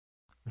had.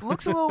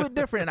 Looks a little bit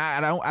different.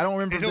 I don't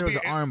remember if It'll there was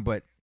be- an arm,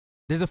 but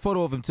there's a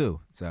photo of him too.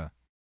 So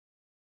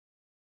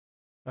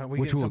We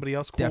which get will somebody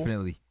else cool?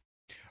 definitely.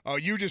 Oh,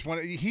 you just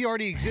want he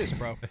already exists,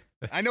 bro.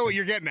 I know what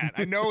you're getting at.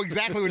 I know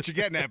exactly what you're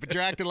getting at, but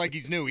you're acting like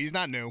he's new. He's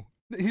not new.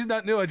 He's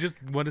not new. I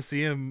just want to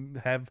see him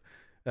have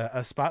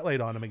a spotlight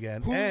on him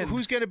again. And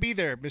Who's going to be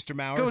there, Mr.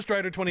 Maurer? Ghost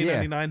Rider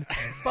 2099.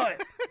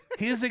 But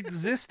his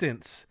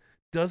existence,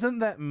 doesn't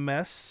that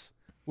mess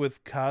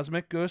with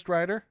Cosmic Ghost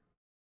Rider?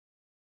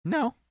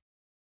 No.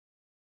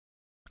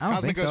 I don't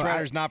Cosmic think Ghost so.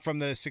 Rider is not from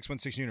the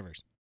 616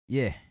 universe.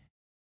 Yeah.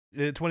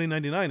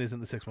 2099 isn't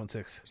the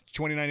 616.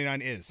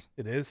 2099 is.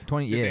 It is.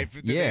 20. Did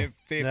Yeah.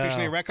 they No.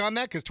 officially retcon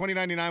that? Because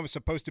 2099 was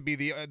supposed to be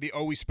the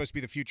always supposed to be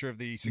the future of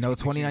the 616 No,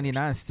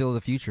 2099 is still the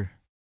future.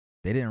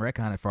 They didn't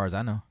retcon it as far as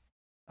I know.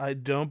 I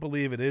don't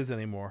believe it is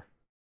anymore.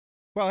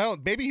 Well, hell,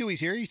 Baby Huey's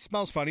here. He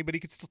smells funny, but he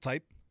can still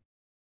type.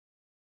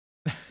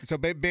 So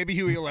Baby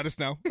Huey will let us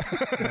know.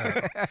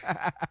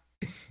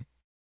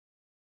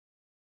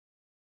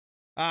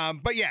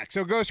 But yeah,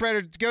 so Ghost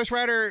Rider did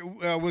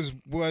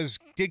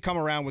come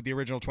around with the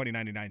original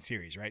 2099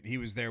 series, right? He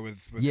was there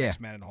with Yeah.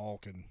 X-Men and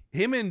Hulk and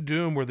Him and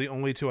Doom were the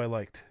only two I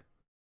liked.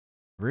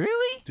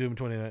 Really? Doom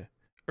 29.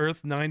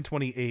 Earth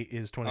 928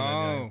 is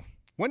 2099. Oh.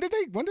 When did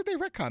they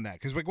retcon that?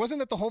 Because wasn't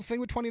that the whole thing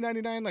with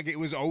 2099? Like it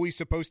was always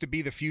supposed to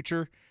be the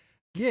future.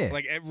 Yeah.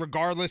 Like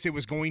regardless, it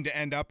was going to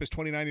end up as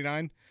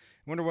 2099.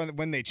 I wonder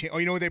when they change. Oh,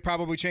 you know what? They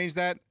probably changed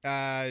that.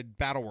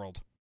 Battleworld.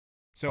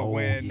 So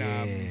when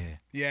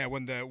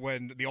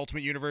the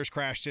Ultimate Universe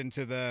crashed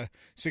into the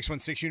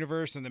 616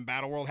 universe, and then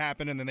Battleworld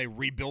happened, and then they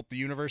rebuilt the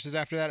universes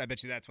after that. I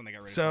bet you that's when they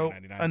got rid of So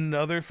 2099.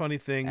 another funny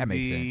thing, That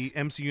makes the sense.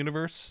 MC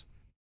Universe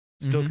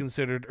still Mhm.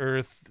 considered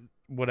Earth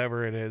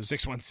whatever it is.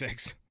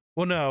 616.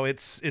 Well, no,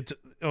 it's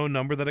own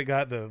number that it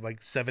got, the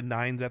like 7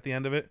 9s at the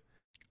end of it.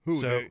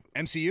 Who? So- The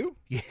MCU?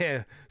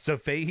 Yeah. So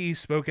Fahey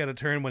spoke at a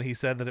turn when he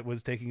said that it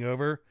was taking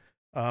over.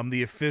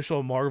 The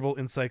official Marvel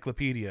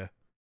Encyclopedia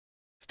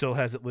still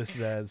has it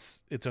listed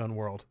as its own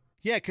world.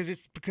 Yeah, because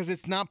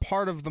it's not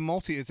part of the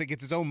multi. It's like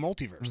it's its own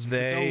multiverse. It's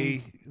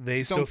They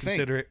its still own thing.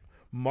 consider it.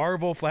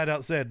 Marvel flat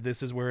out said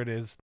this is where it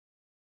is.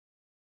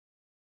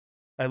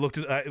 I looked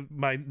at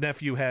my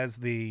nephew has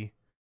the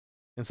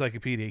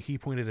encyclopedia. He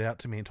pointed it out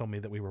to me and told me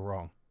that we were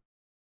wrong.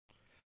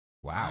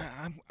 Wow.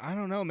 I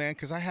don't know, man,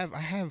 because I have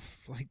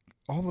like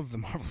all of the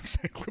Marvel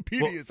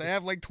encyclopedias. I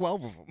have like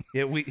 12 of them.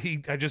 Yeah,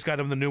 I just got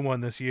him the new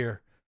one this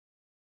year,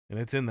 and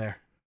it's in there.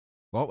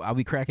 Well, I'll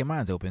be cracking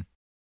mines open.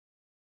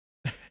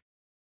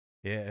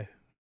 Yeah,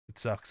 it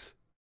sucks.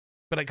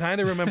 But I kind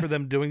of remember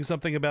them doing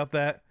something about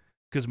that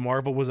because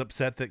Marvel was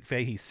upset that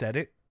Fahey said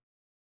it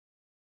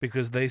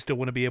because they still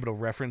want to be able to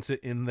reference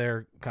it in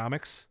their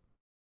comics.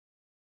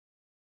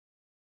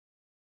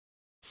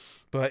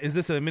 But is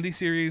this a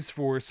miniseries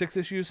for 6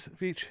 issues,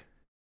 Feach?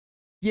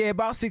 Yeah,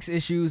 about 6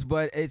 issues,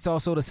 but it's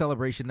also the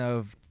celebration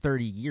of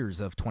 30 years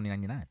of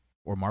 2099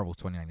 or Marvel's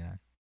 2099.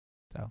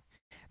 So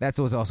that's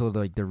what's also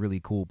like the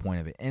really cool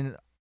point of it. And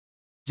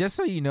just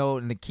so you know,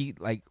 and the key,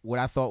 like what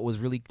I thought was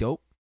really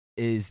dope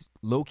is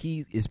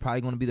Loki is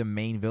probably going to be the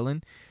main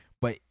villain,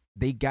 but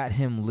they got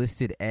him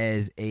listed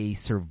as a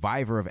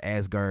survivor of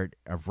Asgard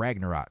of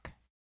Ragnarok.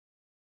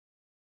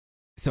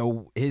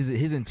 So his So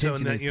in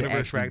intention that is to universe,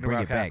 actually bring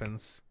Ragnarok it back.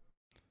 happens.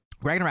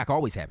 Ragnarok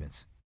always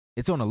happens.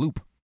 It's on a loop.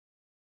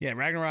 Yeah,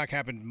 Ragnarok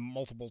happened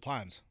multiple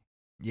times.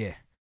 Yeah.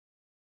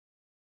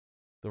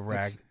 The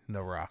That's-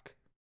 Ragnarok.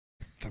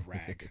 The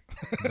rag.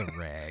 The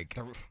rag.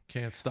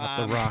 Can't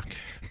stop the rock.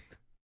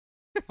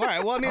 All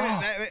right. Well, I mean,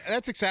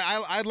 that's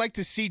exciting. I'd like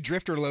to see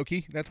Drifter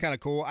Loki. That's kind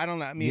of cool. I don't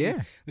know. I mean,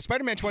 Yeah. the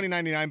Spider-Man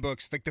 2099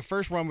 books, like the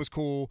first one was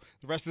cool.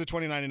 The rest of the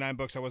 2099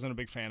 books, I wasn't a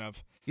big fan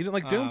of. You didn't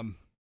like Doom?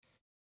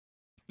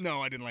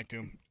 No, I didn't like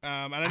Doom.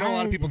 And I know a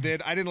lot of people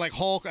did. I didn't like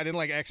Hulk. I didn't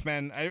like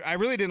X-Men. I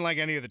really didn't like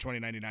any of the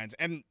 2099s.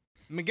 And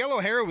Miguel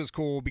O'Hara was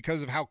cool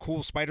because of how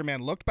cool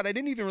Spider-Man looked, but I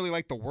didn't even really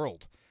like the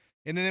world.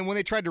 And then when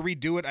they tried to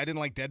redo it, I didn't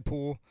like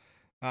Deadpool.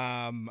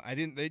 I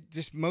didn't.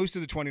 Just most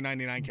of the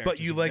 2099 characters. But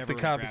you have like never the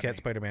really grabbed copycat me.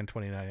 Spider-Man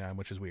 2099,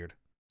 which is weird.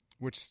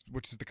 Which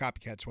is the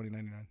copycat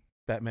 2099.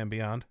 Batman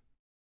Beyond.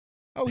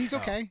 Oh, he's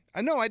okay.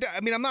 I know. I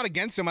mean, I'm not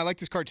against him. I like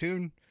this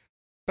cartoon,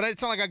 but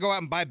it's not like I go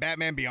out and buy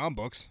Batman Beyond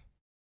books.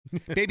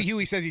 Baby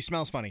Huey says he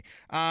smells funny.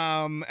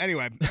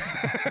 Anyway.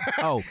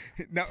 Oh,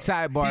 no,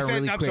 sidebar he said,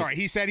 really I'm quick. sorry.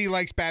 He said he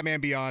likes Batman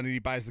Beyond and he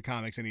buys the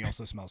comics and he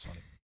also smells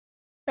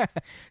funny.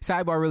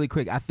 Sidebar really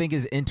quick. I think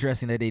it's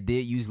interesting that they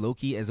did use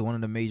Loki as one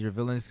of the major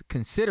villains,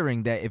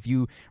 considering that if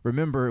you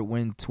remember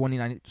when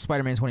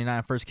Spider-Man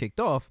 29 first kicked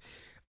off,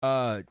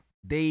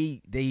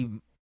 they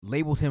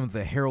labeled him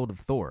the Herald of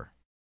Thor.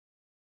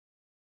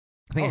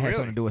 I think it had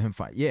something to do with him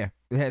fight. Yeah,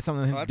 it had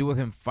something to do with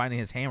him finding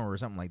his hammer or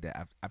something like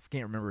that. I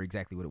can't remember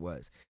exactly what it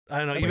was. I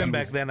don't know. But Even he back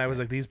was- then, I was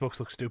like, these books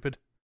look stupid.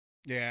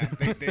 Yeah,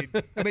 I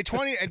mean,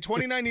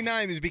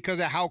 2099 is because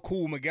of how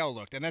cool Miguel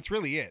looked, and that's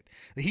really it.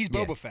 He's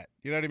Boba Yeah. Fett.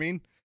 You know what I mean?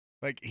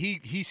 Like he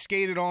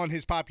skated on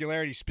his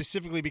popularity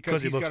specifically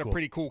because he he's looks got a cool.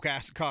 pretty cool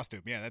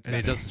costume. Yeah, that's And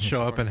he Batman. doesn't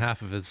show up in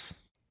half of his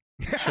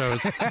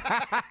shows.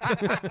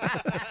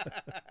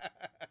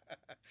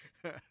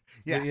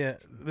 Yeah. But yeah.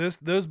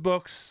 Those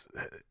books,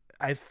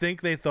 I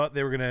think they thought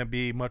they were going to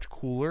be much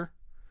cooler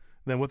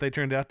than what they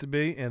turned out to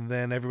be, and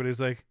then everybody was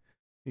like,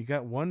 "You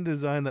got one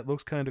design that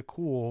looks kind of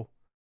cool,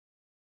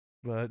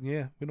 but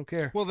yeah, we don't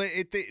care." Well,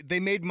 they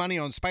made money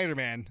on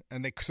Spider-Man,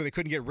 and they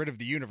couldn't get rid of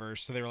the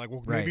universe, so they were like,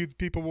 well, maybe Right.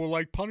 people will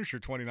like Punisher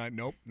 29.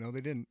 Nope, no,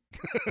 they didn't.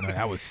 No,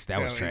 that was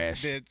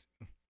trash.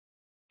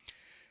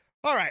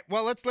 All right,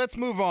 well let's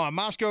move on.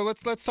 Moshko,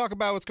 let's talk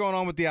about what's going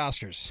on with the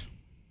Oscars.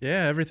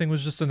 Yeah, everything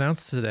was just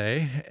announced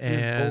today,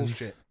 and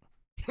Bullshit.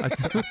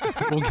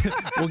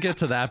 we'll get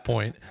to that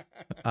point.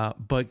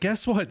 But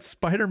guess what?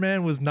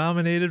 Spider-Man was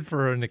nominated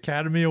for an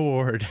Academy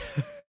Award,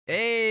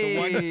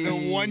 Hey,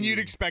 The one you'd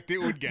expect it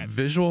would get.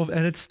 visual,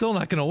 and it's still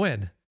not going to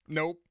win.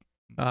 Nope.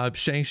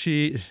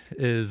 Shang-Chi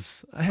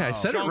is. Hey, I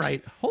said Shang- it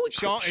right. Holy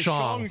crap!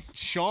 Shang.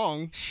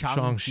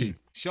 Shang-Chi.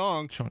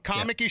 Shang.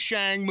 Comic is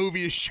Shang,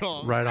 movie is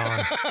Shang. Right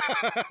on.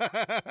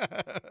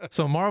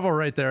 So Marvel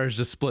right there is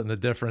just splitting the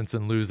difference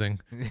and losing.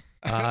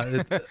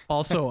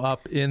 Also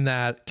up in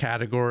that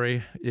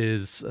category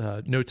is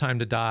No Time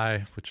to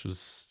Die, which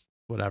was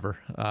whatever.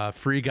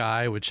 Free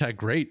Guy, which had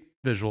great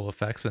visual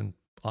effects and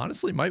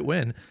honestly might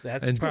win.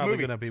 That's And probably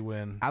movie. going to be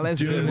win. Let's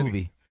do the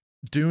movie.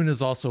 Dune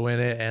is also in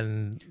it,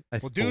 and I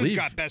Well, Dune's believe,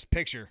 got Best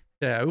Picture.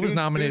 yeah, it was Dune-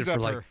 nominated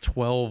Dune's for up like for-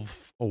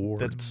 12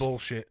 awards. That's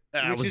bullshit.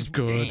 That which was is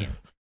good. damn.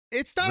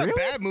 It's not Really? a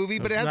bad movie,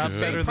 but it has Not the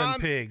same better than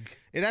problem. Pig.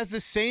 It has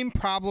the same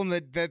problem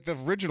that the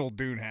original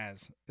Dune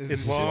has.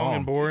 It's long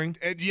and boring.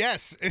 And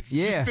yes, it's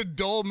Yeah. just a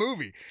dull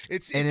movie.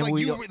 It's And then like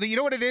we you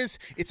know what it is?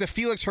 It's a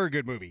Felix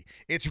Hergood movie.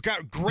 It's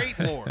got great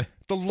lore.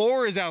 The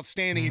lore is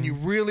outstanding, and you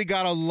really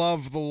gotta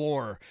love the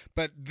lore.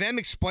 But them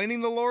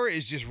explaining the lore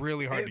is just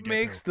really hard to It get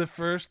makes through. the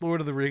first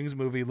Lord of the Rings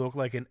movie look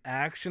like an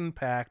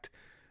action-packed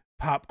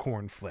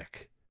popcorn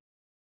flick.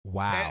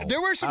 Wow. And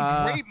there were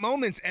some great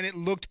moments, and it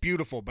looked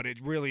beautiful, but it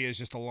really is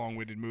just a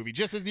long-winded movie,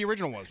 just as the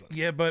original was.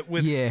 Yeah, but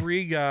with Yeah.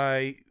 Free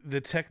Guy, the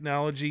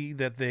technology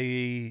that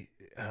they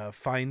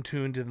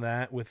fine-tuned in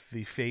that with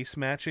the face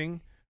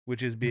matching,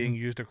 which is being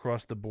used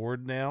across the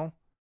board now,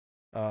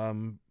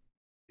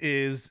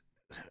 is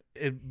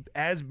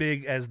as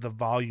big as the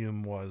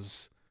volume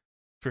was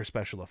for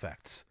special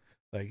effects.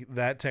 Like,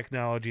 that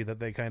technology that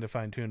they kind of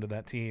fine-tuned to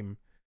that team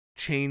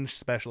changed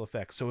special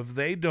effects. So if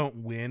they don't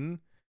win,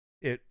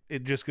 it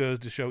just goes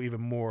to show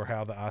even more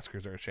how the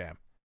Oscars are a sham.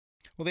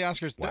 Well, the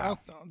Oscars,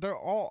 they're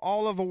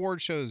all of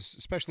award shows,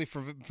 especially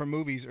for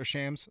movies or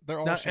shams. They're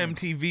all Not shams.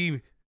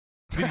 MTV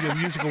Video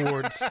Music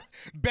Awards.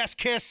 Best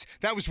Kiss,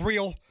 that was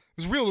real. It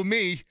was real to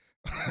me.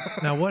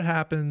 Now, what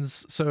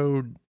happens?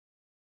 So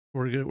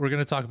we're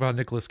gonna talk about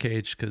Nicolas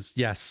Cage because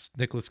yes,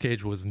 Nicolas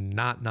Cage was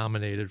not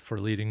nominated for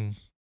leading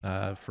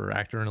for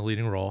actor in a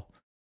leading role.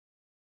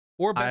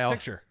 Or Best I'll-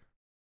 Picture.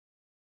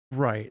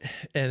 Right,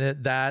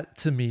 and that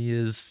to me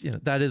is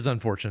that is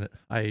unfortunate.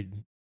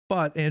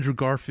 But Andrew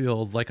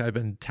Garfield, like I've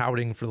been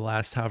touting for the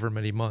last however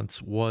many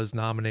months, was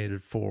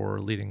nominated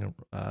for leading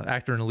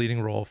actor in a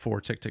leading role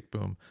for Tick Tick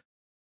Boom.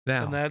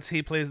 Now, And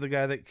he plays the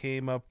guy that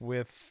came up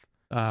with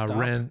Stomp?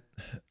 Rent.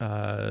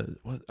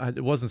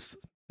 It wasn't.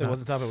 It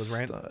wasn't Stomp, it was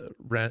Rent.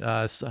 Rent.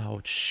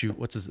 Oh shoot,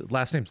 what's his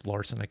last name's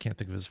Larson? I can't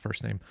think of his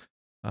first name.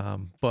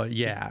 But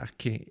yeah,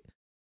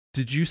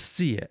 did you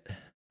see it?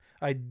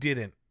 I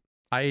didn't.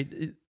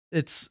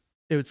 It's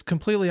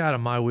completely out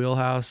of my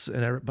wheelhouse,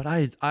 but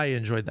I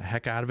enjoyed the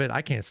heck out of it.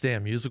 I can't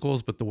stand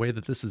musicals, but the way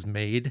that this is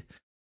made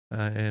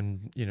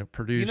and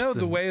produced,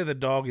 The Way of the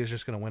Dog is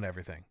just going to win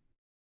everything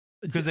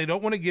because they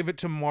don't want to give it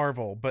to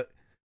Marvel, but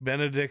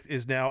Benedict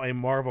is now a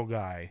Marvel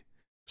guy,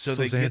 so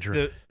So is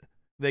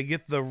they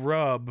get the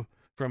rub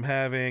from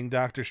having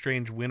Doctor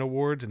Strange win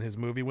awards and his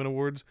movie win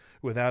awards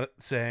without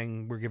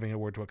saying we're giving an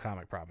award to a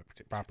comic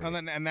property.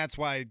 And that's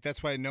why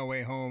No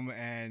Way Home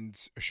and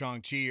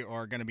Shang-Chi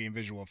are going to be in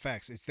visual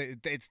effects. It's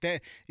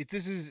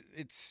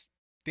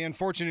the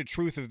unfortunate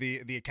truth of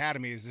the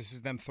Academy is this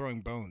is them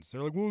throwing bones.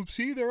 They're like, well,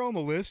 see, they're on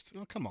the list.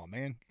 Oh, come on,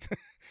 man.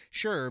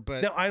 Sure,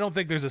 but No, I don't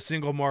think there's a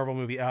single Marvel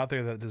movie out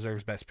there that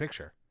deserves Best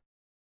Picture.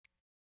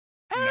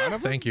 none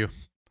of them. Thank you,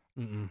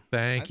 Mm-mm.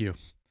 thank you.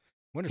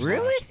 Winter Really?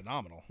 Soldier's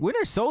phenomenal.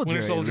 Winter Soldier.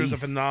 Winter at Soldier is a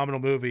least. phenomenal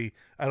movie.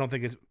 I don't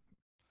think it's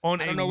On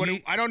I don't a know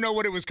weak, I don't know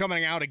what it was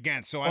coming out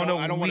against, so I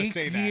don't want to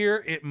say that.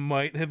 year, it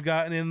might have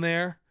gotten in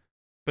there,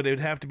 but it would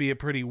have to be a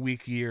pretty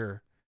weak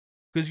year.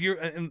 Because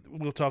and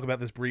we'll talk about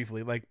this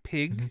briefly. Like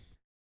Pig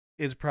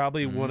is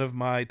probably one of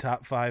my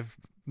top 5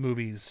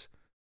 movies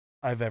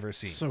I've ever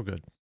seen. So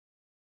good.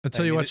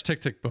 Until you watch Tick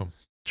Tick Boom.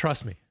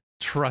 Trust me.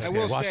 I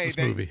will Watch say this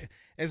that movie.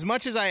 as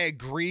much as I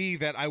agree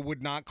that I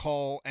would not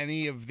call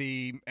any of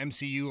the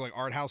MCU like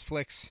art house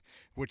flicks,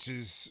 which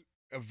is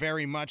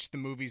very much the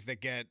movies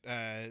that get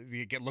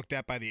looked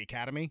at by the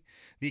Academy.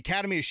 The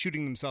Academy is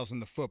shooting themselves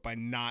in the foot by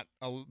not.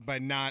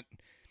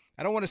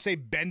 I don't want to say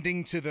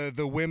bending to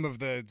the whim of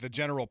the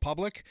general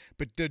public,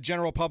 but the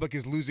general public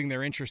is losing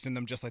their interest in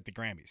them, just like the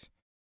Grammys.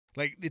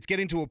 Like, it's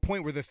getting to a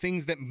point where the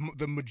things that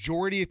the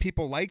majority of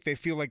people like, they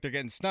feel like they're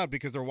getting snubbed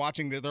because they're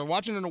watching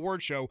an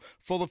award show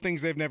full of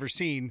things they've never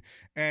seen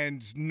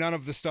and none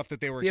of the stuff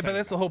that they were excited but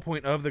that's about. the whole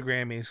point of the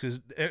Grammys, because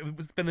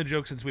it's been the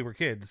joke since we were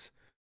kids.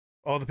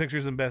 All the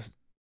pictures and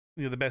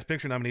the best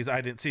picture nominees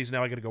I didn't see, so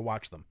now I got to go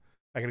watch them.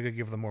 I got to go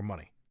give them more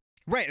money.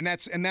 Right, and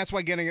that's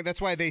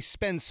why they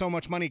spend so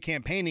much money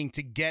campaigning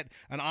to get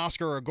an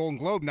Oscar or a Golden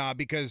Globe nod,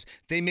 because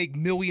they make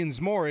millions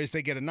more if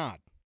they get a nod.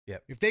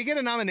 Yep. If they get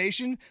a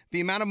nomination, the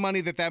amount of money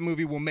that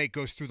movie will make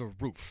goes through the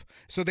roof.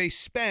 So they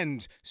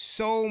spend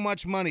so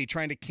much money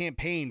trying to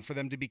campaign for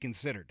them to be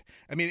considered.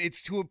 I mean,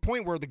 it's to a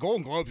point where the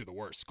Golden Globes are the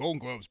worst. Golden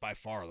Globes by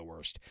far are the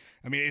worst.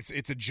 I mean,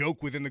 it's a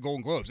joke within the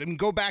Golden Globes. I mean,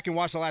 go back and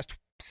watch the last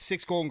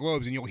 6 Golden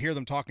Globes, and you'll hear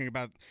them talking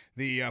about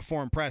the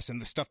foreign press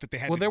and the stuff that they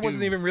had. Well, to there do.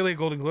 wasn't even really a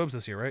Golden Globes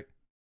this year, right?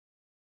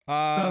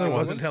 No, It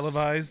wasn't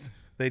televised.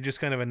 They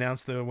just kind of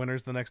announced the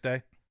winners the next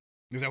day.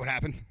 Is that what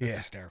happened? That's Yeah.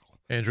 hysterical.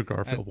 Andrew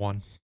Garfield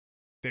won.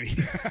 Did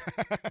he?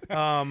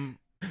 Um,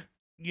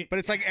 But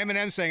it's like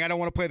Eminem saying, "I don't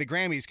want to play the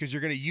Grammys because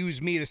you're going to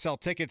use me to sell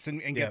tickets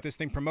and get Yep. this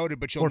thing promoted,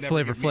 but you'll Or never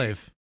Flavor give me-"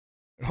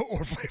 Flav.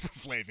 Or Flavor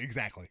Flav,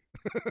 exactly.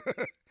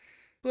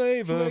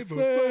 Flavor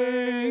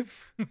Flav.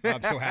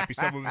 I'm so happy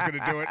someone was going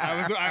to do it.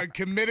 I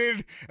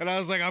committed, and I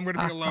was like, I'm going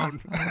to be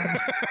alone.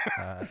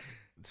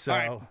 So All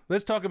right.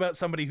 let's talk about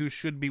somebody who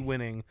should be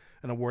winning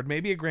an award,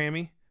 maybe a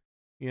Grammy,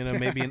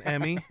 maybe an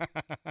Emmy.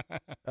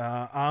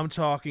 I'm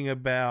talking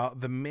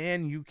about the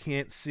man you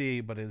can't see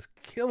but is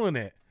killing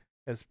it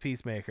as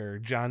Peacemaker,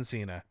 John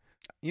Cena.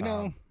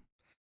 I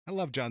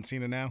love John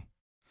Cena now.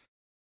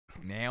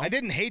 Now I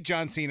didn't hate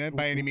John Cena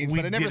by any means, We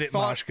but I never did it,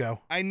 thought Moshko.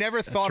 I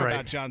never thought right.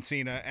 about John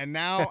Cena, and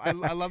now I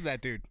love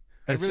that dude.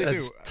 I As, really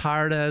as do.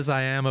 tired as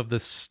I am of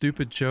this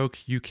stupid joke,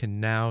 you can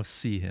now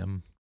see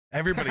him.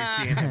 Everybody's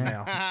seeing him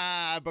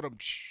now. But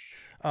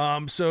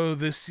So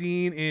the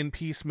scene in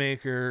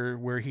Peacemaker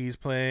where he's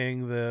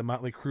playing the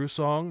Motley Crue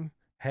song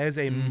has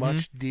a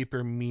much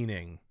deeper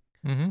meaning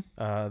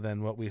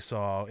than what we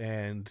saw,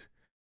 and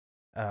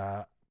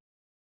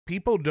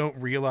people don't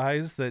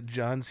realize that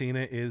John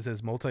Cena is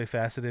as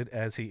multifaceted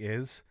as he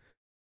is.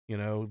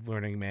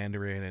 Learning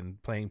Mandarin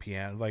and playing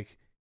piano. Like,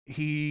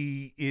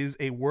 he is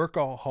a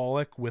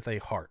workaholic with a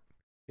heart.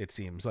 It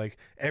seems like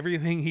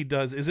everything he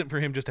does isn't for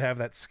him just to have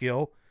that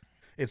skill.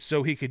 It's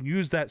so he can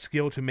use that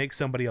skill to make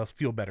somebody else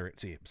feel better, it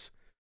seems.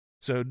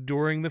 So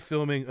during the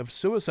filming of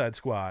Suicide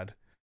Squad,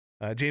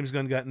 James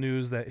Gunn got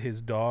news that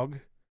his dog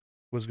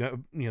was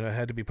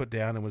had to be put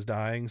down and was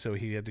dying, so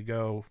he had to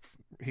go.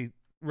 He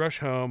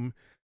rushed home.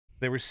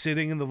 They were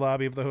sitting in the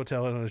lobby of the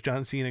hotel, and it was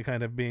John Cena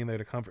kind of being there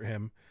to comfort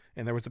him,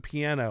 and there was a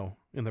piano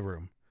in the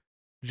room.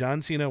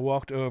 John Cena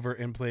walked over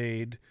and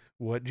played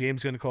what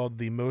James Gunn called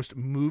the most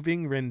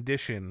moving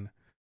rendition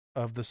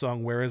of the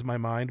song "Where Is My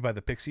Mind" by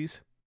the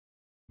Pixies.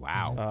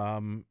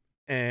 wow.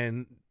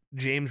 And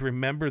James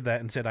remembered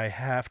that and said, I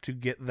have to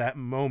get that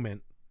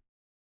moment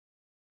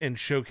and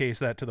showcase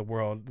that to the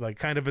world, like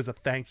kind of as a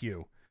thank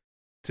you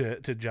to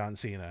John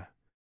Cena.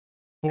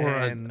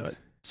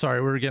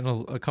 Sorry, we're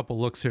getting a couple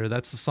looks here.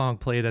 That's the song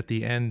played at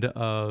the end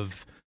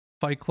of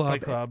Fight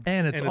Club,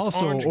 and it's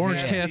also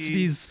Orange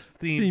Cassidy's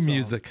theme song.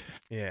 music.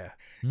 Yeah.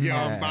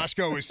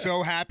 Moshko was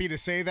so happy to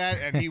say that,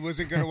 and he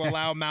wasn't going to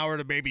allow Maurer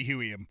to baby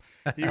Huey him.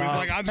 He was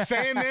like, I'm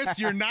saying this,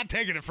 you're not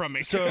taking it from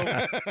me.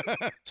 So,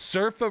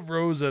 Surf of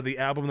Rosa, the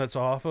album that's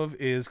off of,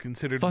 is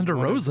considered Thunder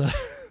Rosa.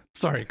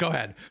 Sorry, go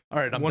ahead. All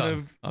right,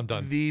 I'm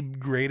done. The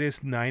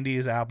greatest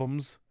 90s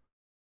albums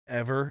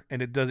ever,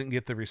 and it doesn't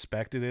get the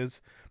respect it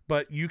is.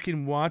 But you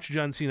can watch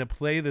John Cena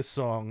play this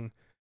song,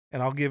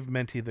 and I'll give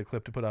Menti the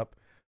clip to put up,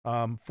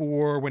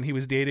 for when he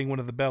was dating one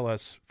of the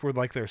Bellas for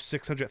like their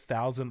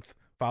 600,000th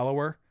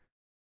follower.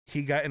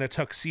 He got in a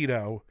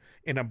tuxedo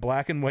in a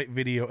black and white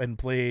video and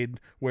played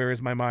 "Where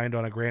Is My Mind"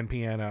 on a grand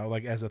piano,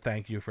 like as a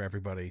thank you for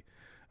everybody.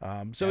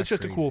 So it's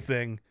just crazy. a cool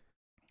thing.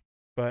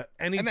 But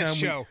anytime and that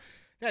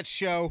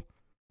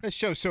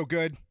show's so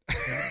good.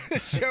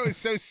 That show is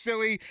so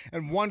silly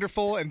and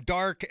wonderful and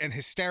dark and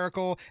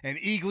hysterical and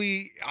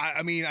eagly.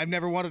 I mean, I've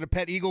never wanted a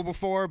pet eagle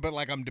before, but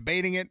like I'm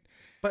debating it.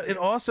 But it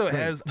also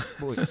has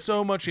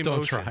so much emotion.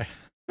 Don't try.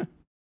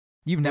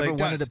 You've never It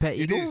wanted does. a pet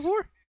It eagle is.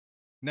 before?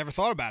 Never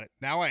thought about it.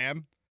 Now I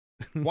am.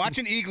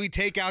 Watching Eagly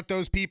take out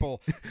those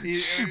people,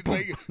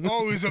 it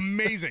was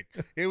amazing.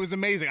 It was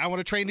amazing. I want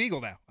to train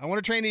eagle now. I want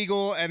to train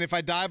eagle, and if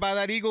I die by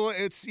that eagle,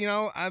 it's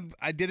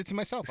I did it to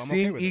myself. I'm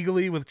Seeing okay with it.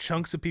 Eagly with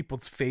chunks of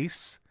people's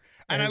face.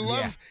 And I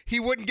love he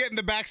wouldn't get in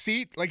the back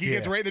seat. Like he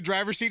gets right in the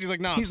driver's seat. He's like,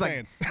 no, I'm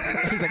staying.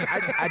 He's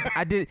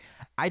like,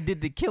 I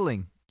did the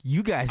killing.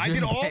 You guys, I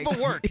did all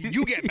the work.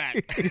 You get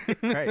back.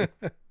 Right.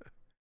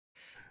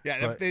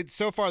 Yeah.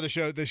 So far the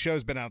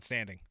show's been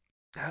outstanding.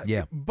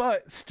 Yeah.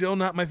 But still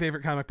not my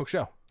favorite comic book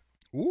show.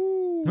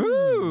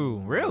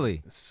 Ooh,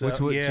 really? So, What's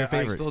your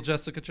favorite? Still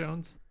Jessica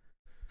Jones?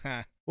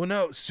 Huh. Well,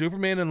 no,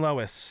 Superman and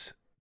Lois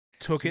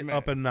took it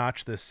up a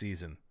notch this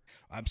season.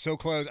 I'm so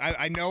close.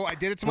 I know I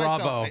did it to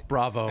myself.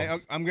 Bravo. I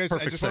just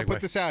want to segue.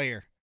 put this out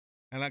here,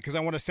 and because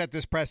I want to set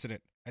this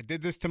precedent. I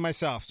did this to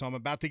myself, so I'm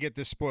about to get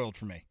this spoiled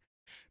for me.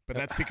 But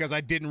that's because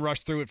I didn't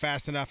rush through it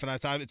fast enough, and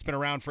it's been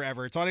around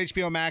forever. It's on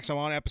HBO Max. I'm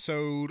on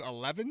episode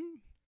 11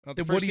 of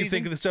the first What do you season.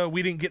 think of the show?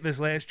 We didn't get this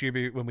last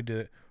year when we did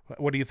it.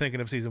 What are you thinking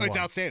of season 1? It's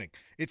outstanding.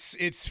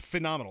 It's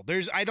phenomenal.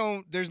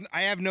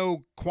 I have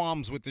no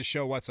qualms with this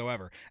show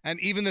whatsoever. And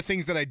even the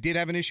things that I did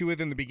have an issue with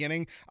in the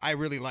beginning, I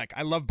really like.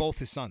 I love both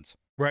his sons.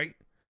 Right?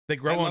 They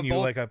grow on you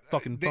like a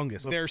fucking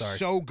fungus. They're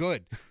so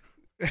good.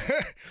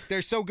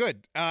 They're so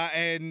good.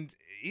 And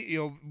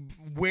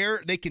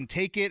where they can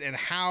take it and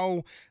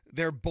how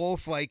they're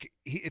both like,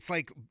 it's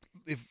like,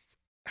 if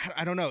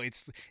I don't know,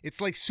 it's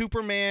like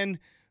Superman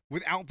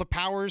without the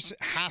powers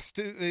has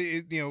to,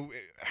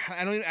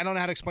 I don't know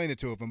how to explain the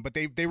two of them, but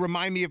they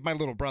remind me of my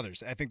little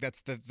brothers. I think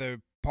that's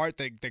the part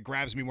that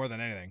grabs me more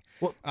than anything.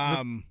 Well,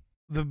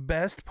 the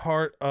best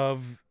part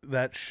of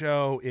that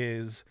show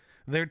is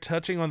they're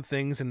touching on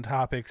things and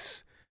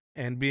topics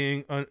and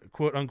being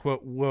quote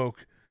unquote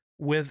woke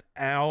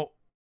without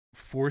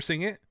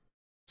forcing it.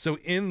 So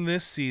in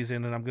this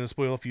season, and I'm going to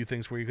spoil a few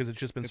things for you because it's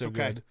just been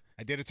good.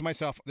 I did it to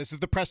myself. This is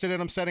the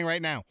precedent I'm setting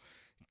right now.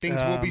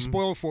 Things will be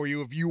spoiled for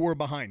you if you were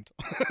behind.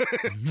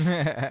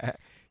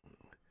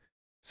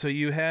 So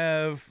you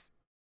have,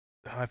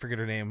 I forget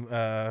her name,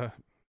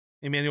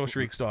 Emmanuel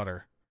Shriek's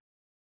daughter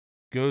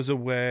goes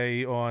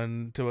away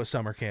to a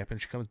summer camp,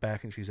 and she comes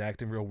back and she's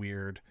acting real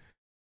weird.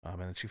 And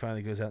then she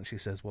finally goes out and she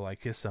says, well, I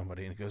kissed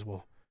somebody. And he goes,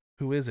 well,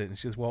 who is it? And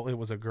she says, well, it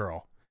was a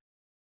girl.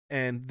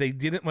 And they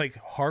didn't like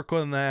hark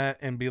on that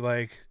and be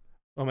like,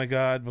 oh my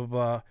God, blah,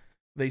 blah.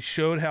 They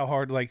showed how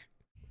hard, like,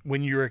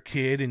 when you're a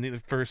kid and you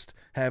first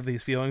have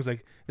these feelings,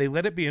 like, they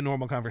let it be a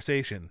normal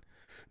conversation.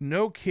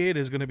 No kid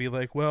is going to be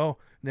like, well,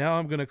 now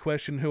I'm going to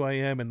question who I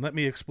am and let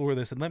me explore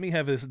this and let me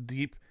have this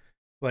deep,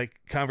 like,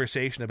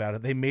 conversation about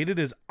it. They made it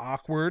as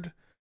awkward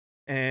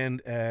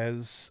and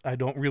as I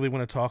don't really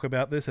want to talk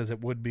about this as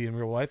it would be in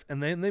real life.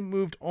 And then they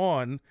moved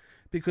on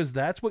because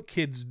that's what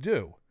kids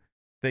do.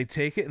 They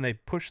take it and they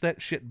push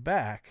that shit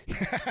back.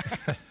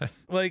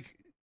 Like,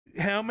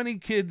 how many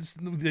kids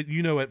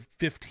that at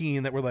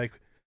 15 that were like,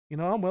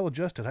 I'm well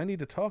adjusted. I need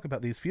to talk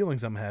about these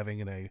feelings I'm having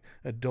in a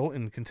adult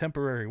and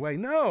contemporary way.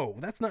 No,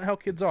 that's not how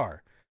kids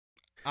are.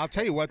 I'll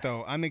tell you what,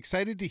 though. I'm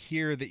excited to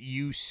hear that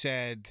you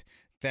said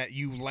that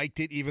you liked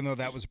it even though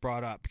that was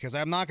brought up, because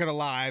I'm not going to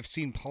lie, I've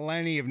seen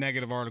plenty of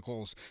negative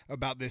articles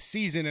about this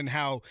season and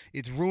how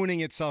it's ruining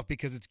itself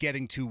because it's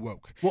getting too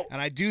woke. Well,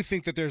 and I do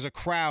think that there's a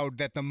crowd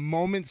that the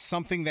moment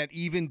something that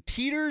even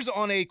teeters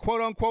on a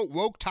quote-unquote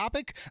woke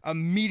topic,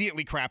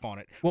 immediately crap on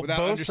it without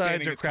both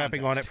understanding sides are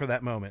crapping context. on it for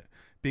that moment,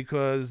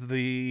 because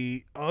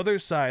the other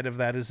side of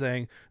that is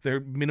saying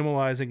they're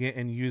minimalizing it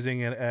and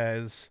using it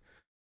as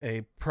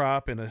a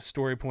prop and a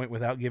story point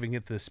without giving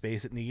it the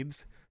space it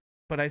needs.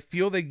 But I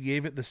feel they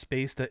gave it the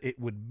space that it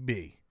would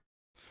be.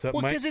 So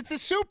because it's a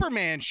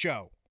Superman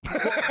show.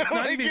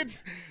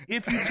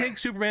 If you take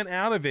Superman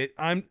out of it,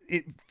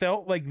 it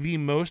felt like the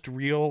most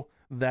real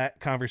that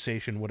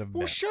conversation would have been.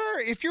 Well,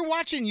 sure. If you're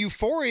watching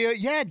Euphoria,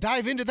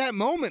 dive into that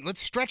moment.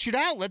 Let's stretch it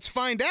out. Let's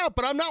find out.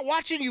 But I'm not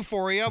watching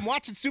Euphoria. I'm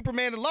watching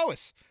Superman and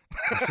Lois.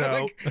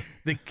 So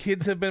the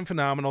kids have been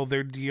phenomenal.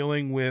 They're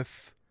dealing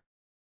with,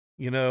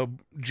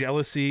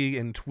 jealousy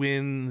and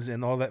twins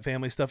and all that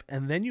family stuff.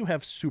 And then you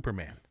have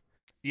Superman.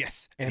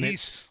 Yes, and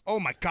oh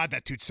my God,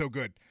 that dude's so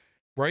good,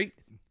 right?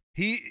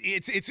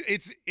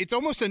 It's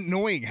almost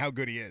annoying how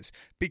good he is,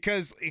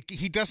 because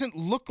he doesn't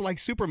look like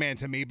Superman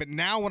to me. But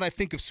now when I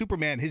think of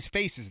Superman, his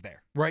face is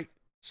there, right?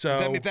 So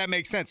if that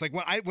makes sense, like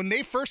when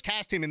they first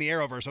cast him in the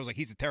Arrowverse, I was like,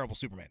 he's a terrible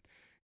Superman,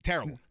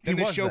 terrible. Then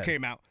this show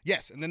came out,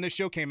 and then this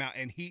show came out,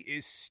 and he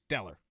is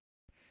stellar.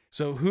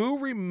 So who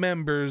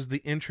remembers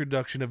the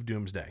introduction of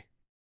Doomsday?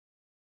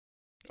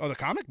 Oh, the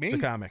comic, me. The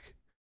comic.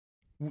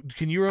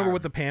 Can you remember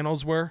what the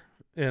panels were?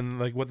 And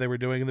like what they were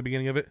doing in the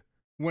beginning of it,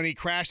 when he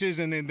crashes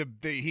and then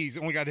he's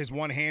only got his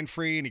one hand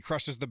free and he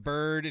crushes the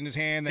bird in his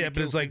hand. Then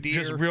but it's like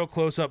just real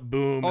close up,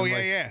 boom. Oh, and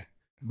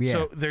yeah.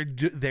 So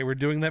they were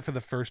doing that for the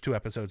first 2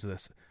 episodes of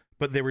this,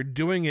 but they were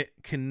doing it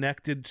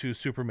connected to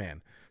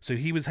Superman. So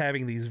he was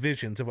having these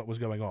visions of what was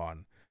going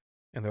on,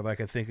 and they're like,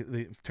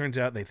 it turns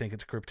out they think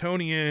it's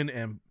Kryptonian,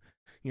 and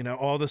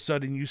all of a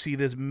sudden you see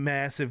this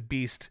massive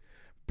beast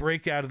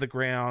break out of the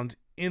ground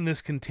in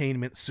this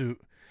containment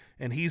suit.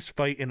 and he's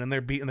fighting, and they're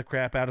beating the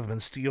crap out of him,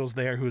 and Steel's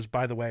there, who's,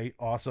 by the way,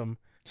 awesome.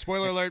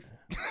 Spoiler alert.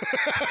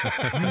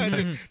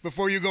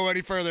 Before you go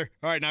any further.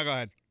 All right, now go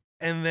ahead.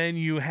 And then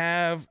you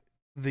have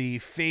the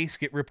face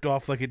get ripped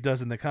off like it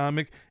does in the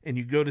comic, and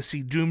you go to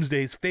see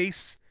Doomsday's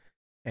face,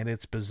 and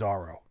it's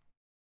Bizarro.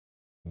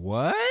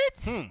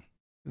 What?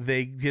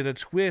 They get a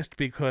twist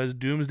because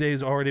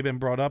Doomsday's already been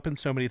brought up in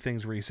so many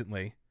things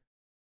recently.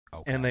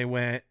 Okay. And they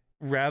went,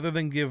 rather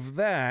than give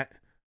that,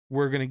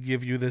 we're going to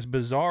give you this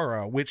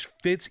Bizarro, which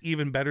fits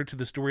even better to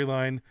the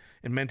storyline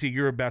and Menti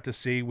you're about to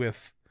see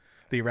with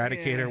the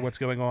Eradicator, what's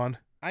going on.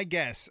 I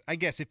guess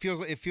it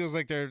feels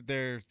like they're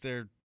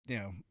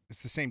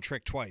it's the same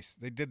trick twice.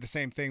 They did the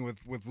same thing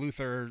with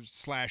Luther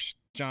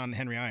 / John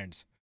Henry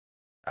Irons.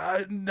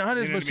 Not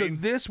as much. So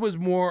this was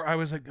more, I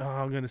was like, oh,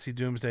 I'm going to see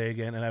Doomsday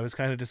again, and I was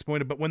kind of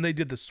disappointed. But when they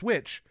did the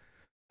switch,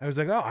 I was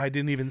like, oh, I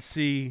didn't even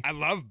see. I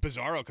love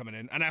Bizarro coming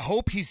in, and I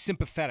hope he's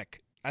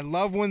sympathetic. I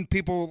love when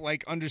people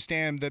like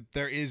understand that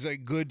there is a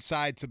good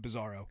side to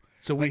Bizarro.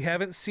 So we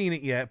haven't seen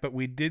it yet, but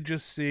we did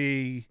just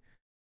see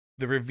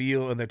the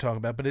reveal, and they're talking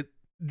about. But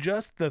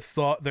just the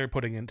thought they're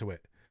putting into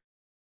it.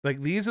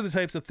 Like, these are the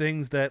types of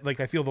things that, like,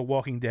 I feel The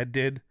Walking Dead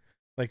did.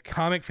 Like,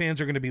 comic fans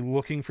are going to be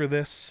looking for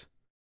this.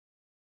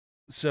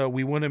 So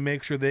we want to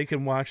make sure they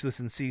can watch this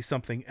and see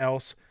something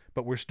else,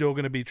 but we're still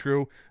going to be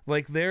true.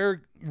 Like,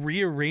 they're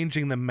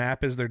rearranging the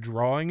map as they're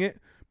drawing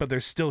it, but they're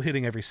still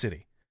hitting every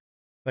city.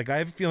 Like, I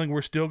have a feeling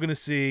we're still going to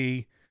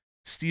see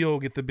Steel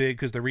get the big,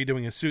 because they're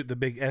redoing his suit, the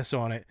big S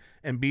on it,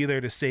 and be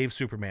there to save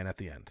Superman at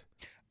the end.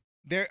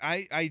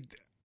 I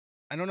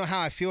don't know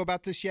how I feel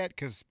about this yet,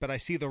 but I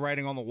see the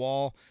writing on the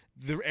wall.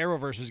 The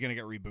Arrowverse is going to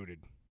get rebooted.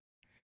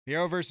 The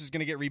Arrowverse is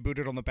going to get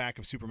rebooted on the back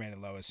of Superman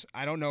and Lois.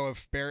 I don't know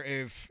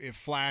if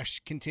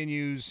Flash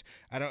continues.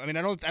 I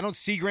don't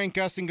see Grant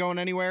Gustin going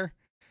anywhere.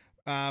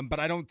 But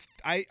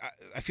I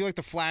feel like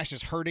the Flash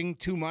is hurting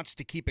too much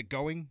to keep it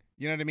going.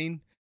 You know what I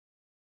mean?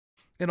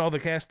 And all the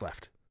cast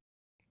left.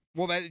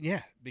 Well,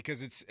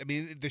 because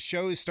the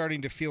show is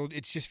starting to feel,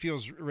 it just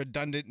feels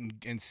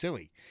redundant and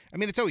silly. I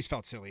mean, it's always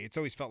felt silly. It's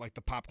always felt like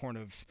the popcorn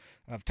of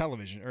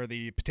television, or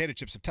the potato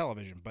chips of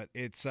television, but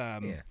it's,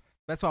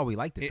 that's why we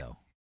liked it though.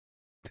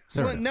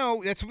 Well,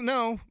 no.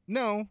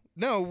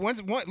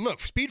 Look,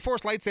 Speed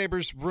Force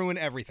lightsabers ruin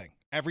everything.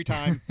 Every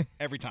time.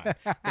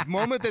 The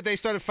moment that they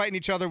started fighting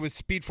each other with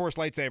Speed Force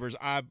lightsabers,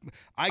 I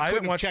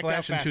couldn't have checked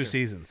out faster. In 2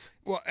 seasons.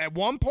 Well, at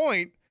one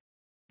point,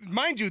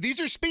 mind you,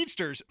 these are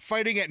speedsters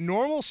fighting at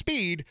normal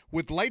speed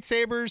with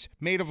lightsabers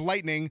made of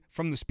lightning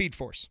from the Speed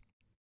Force.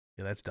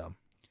 Yeah, that's dumb.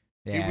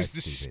 Yeah, it was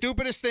the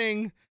stupidest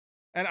thing,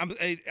 and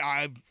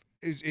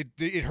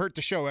it hurt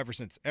the show ever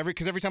since.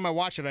 Because every time I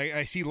watch it,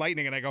 I see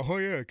lightning and I go, oh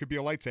yeah, it could be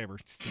a lightsaber.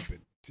 It's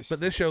stupid.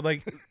 This show,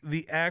 like,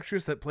 the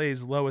actress that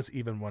plays Lois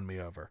even won me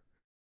over.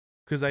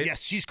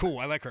 Yes, she's cool.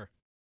 I like her.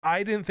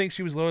 I didn't think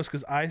she was Lois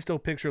because I still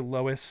picture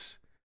Lois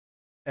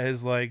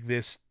as like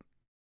this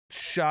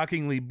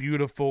shockingly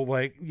beautiful,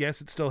 like, yes,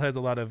 it still has a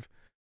lot of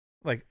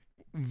like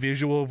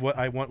visual of what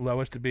I want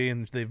Lois to be,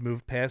 and they've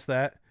moved past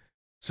that.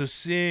 So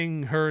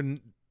seeing her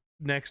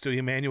next to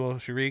Emmanuel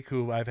Sharik,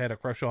 who I've had a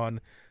crush on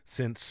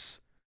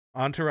since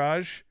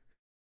Entourage,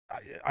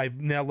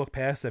 I've now looked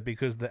past that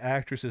because the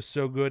actress is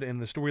so good, and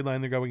the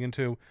storyline they're going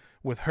into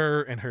with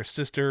her and her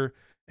sister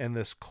and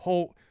this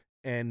cult,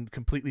 and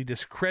completely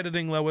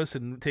discrediting Lois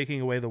and taking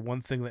away the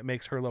one thing that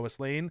makes her Lois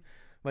Lane.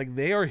 Like,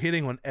 they are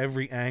hitting on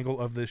every angle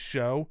of this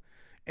show,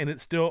 and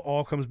it still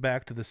all comes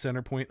back to the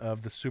center point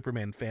of the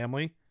Superman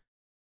family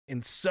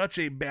in such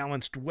a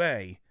balanced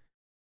way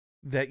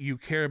that you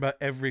care about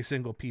every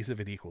single piece of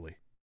it equally.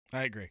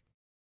 I agree.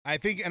 I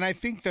think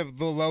the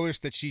Lois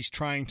that she's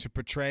trying to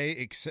portray,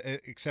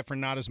 except for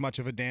not as much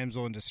of a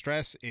damsel in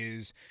distress,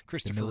 is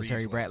Christopher the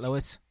military Reeve's brat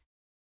Lois.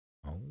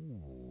 Oh.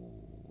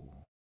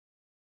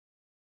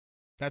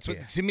 That's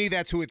what to me.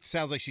 That's who it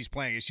sounds like she's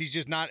playing. She's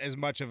just not as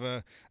much of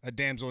a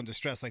damsel in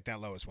distress like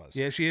that Lois was.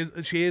 Yeah, she is.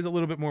 She is a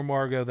little bit more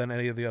Margot than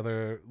any of the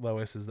other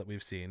Loises that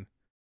we've seen.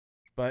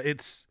 But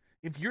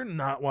if you're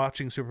not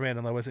watching Superman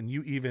and Lois, and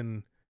you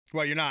even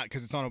you're not,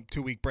 because it's on a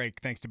 2-week break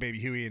thanks to Baby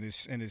Huey and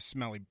his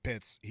smelly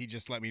pits. He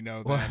just let me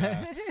know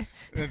that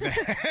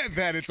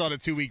that it's on a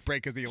 2-week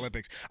break because of the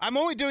Olympics. I'm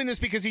only doing this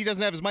because he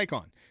doesn't have his mic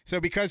on.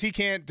 So because he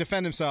can't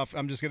defend himself,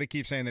 I'm just going to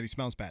keep saying that he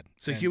smells bad.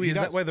 So Huey, is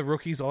that why the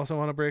rookie's also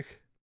on a break?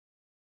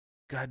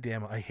 God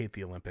damn it, I hate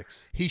the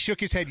Olympics. He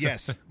shook his head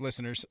yes,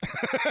 listeners.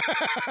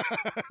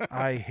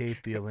 I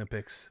hate the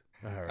Olympics.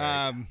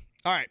 All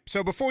right.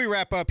 So before we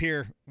wrap up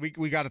here,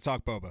 we got to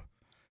talk Boba.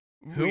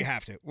 Who? We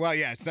have to. Well,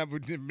 yeah, it's not.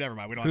 Never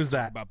mind. We don't. Who's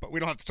have to that? Talk about, we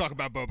don't have to talk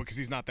about Boba because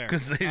he's not there.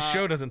 Because his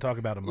show doesn't talk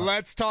about him much.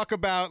 Let's talk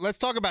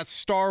about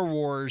Star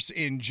Wars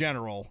in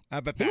general. How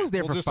about that? He was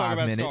there we'll for just 5 talk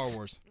about minutes. Star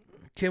Wars.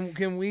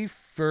 Can we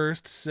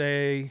first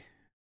say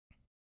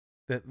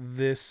that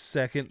this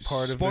second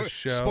part of the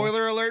show?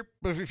 Spoiler alert!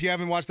 If you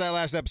haven't watched that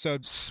last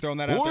episode, just throwing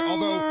that out there.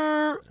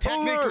 Although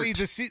technically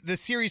the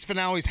series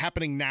finale is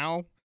happening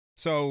now,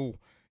 so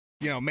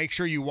make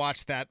sure you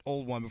watch that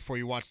old one before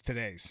you watch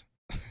today's.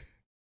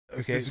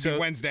 Okay, This would be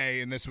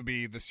Wednesday, and this would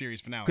be the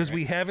series finale. because right?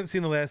 we haven't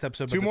seen the last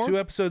episode, but Two more? the 2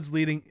 episodes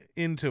leading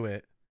into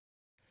it.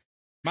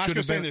 should Mashko's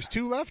have saying been- there's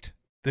 2 left.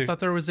 I thought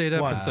there was 8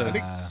 One. episodes.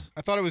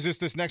 I thought it was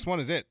just this next one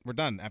is it. We're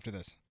done after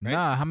this. Right?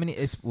 Nah, how many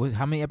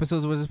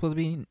episodes was it supposed to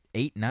be?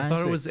 8, 9? I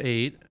thought it was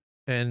 8,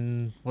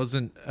 and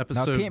wasn't No,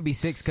 episode. it can't be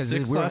 6 because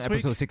 6 we're on last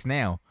episode week? 6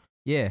 now.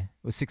 Yeah, it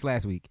was 6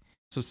 last week.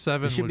 So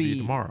 7 It should would be be-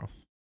 tomorrow or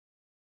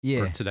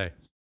Yeah, today.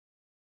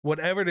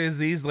 Whatever it is,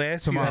 these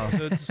last Tomorrow.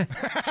 few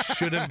episodes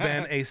should have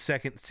been a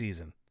second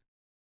season.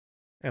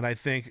 And I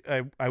think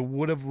I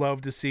would have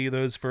loved to see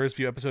those first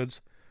few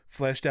episodes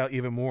fleshed out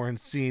even more and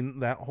seen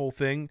that whole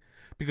thing.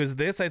 Because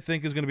this, I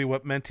think, is going to be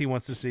what Menti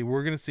wants to see.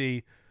 We're going to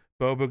see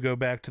Boba go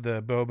back to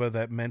the Boba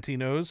that Menti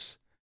knows.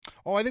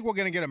 Oh, I think we're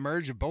going to get a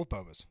merge of both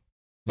Bobas.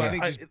 But I Yeah.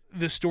 think just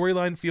The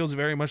storyline feels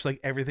very much like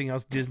everything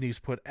else Disney's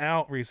put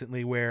out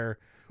recently, where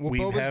we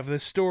Boba's- have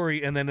this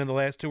story, and then in the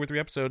last 2 or 3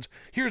 episodes,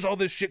 here's all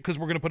this shit because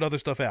we're going to put other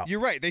stuff out.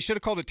 you're right. They should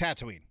have called it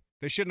Tatooine.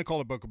 They shouldn't have called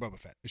it Book of Boba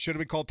Fett. It should have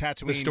been called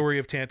Tatooine. The story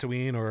of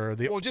Tatooine, or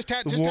the Well, just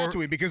the war,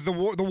 Tatooine because the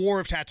war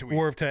of Tatooine.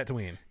 War of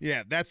Tatooine.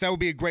 Yeah, that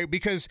would be a great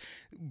because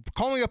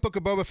calling up Book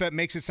of Boba Fett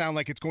makes it sound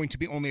like it's going to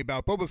be only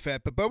about Boba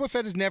Fett, but Boba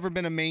Fett has never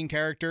been a main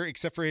character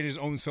except for in his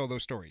own solo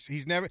stories.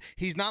 He's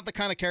not the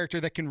kind of character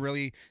that can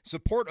really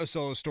support a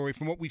solo story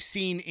from what we've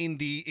seen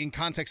in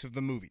context of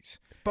the movies.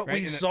 But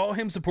right? we And saw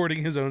him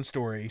supporting his own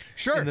story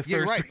Sure, in the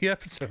you're first right. 3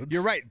 episodes.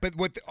 You're right, but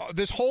what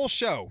this whole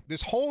show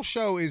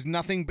is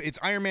nothing. It's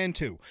Iron Man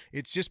 2.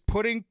 It's just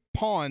putting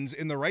pawns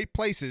in the right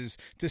places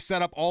to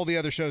set up all the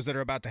other shows that are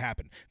about to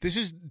happen. This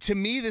is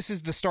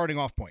the starting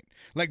off point.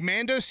 Like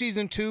Mando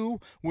season 2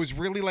 was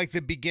really like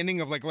the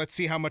beginning of like let's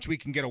see how much we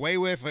can get away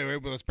with.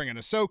 Let's bring in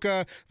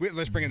Ahsoka.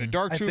 Let's bring in the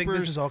Dark I think Troopers.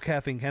 this is all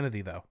Kathleen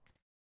Kennedy, though.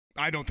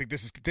 I don't think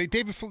this is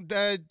David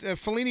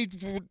Fellini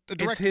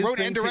his wrote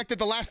thing and to- directed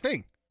the last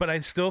thing. But I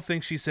still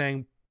think she's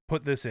saying,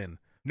 put this in.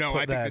 No, Put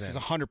I think that this is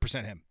in.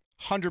 100% him.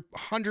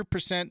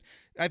 100%.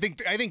 I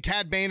think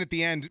Cad Bane at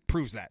the end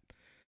proves that.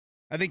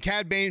 I think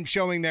Cad Bane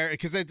showing there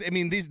because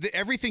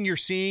everything you're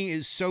seeing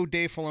is so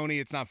Dave Filoni,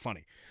 it's not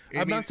funny.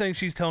 I'm not saying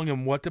she's telling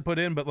him what to put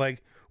in, but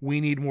like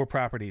we need more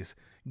properties.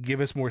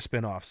 Give us more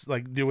spin-offs.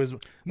 Like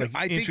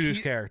I think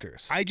introduce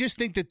characters. I just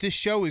think that this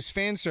show is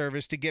fan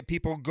service to get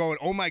people going.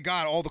 Oh my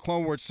God, all the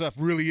Clone Wars stuff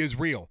really is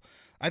real.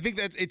 I think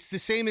that it's the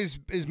same as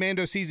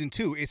Mando season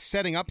 2. It's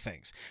setting up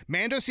things.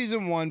 Mando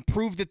season 1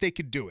 proved that they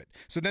could do it.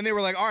 So then they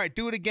were like, all right,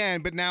 do it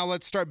again, but now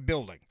let's start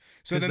building.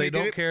 So Because then they did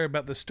don't it. care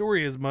about the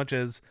story as much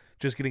as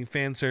just getting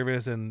fan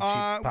service and cheap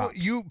Well, pops.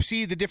 you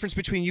see the difference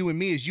between you and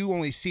me is you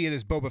only see it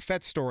as Boba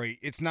Fett's story.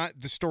 It's not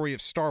the story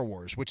of Star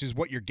Wars, which is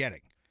what you're getting.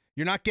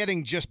 You're not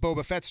getting just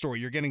Boba Fett's story.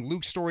 You're getting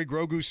Luke's story,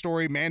 Grogu's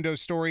story, Mando's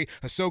story,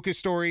 Ahsoka's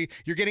story.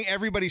 You're getting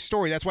everybody's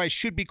story. That's why it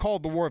should be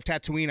called the War of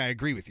Tatooine. I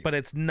agree with you. But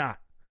it's not.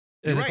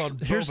 And It's it's-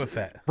 called here's- Boba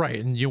Fett.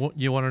 Right, and you want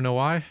to know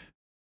why?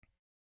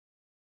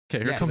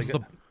 Okay, Yes.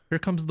 here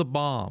comes the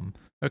bomb.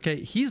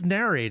 Okay, he's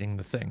narrating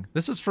the thing.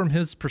 This is from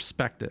his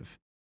perspective.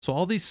 So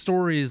all these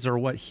stories are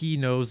what he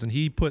knows, and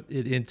he put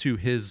it into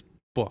his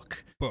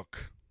book.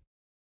 Book.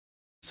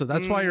 So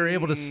that's why you're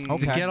able to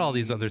Okay. get all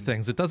these other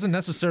things. It doesn't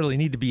necessarily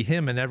need to be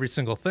him in every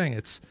single thing.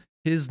 It's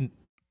his.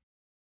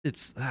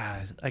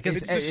 I guess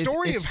It's the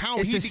story of how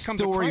he the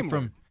becomes a story crime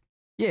lord.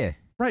 Yeah.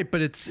 right,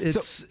 but it's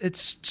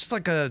just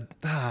like a.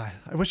 I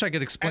wish I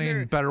could explain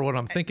they're- better what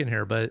I'm thinking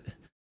here, but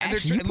And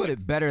Actually, you they're- put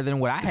it better than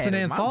what I had. it's an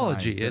in my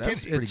anthology. mind, so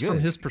that's pretty It's good. from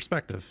his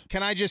perspective.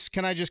 Can I just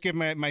give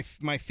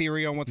my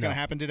theory on what's going No. to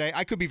happen today?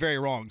 I could be very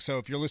wrong. So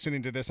if you're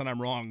listening to this and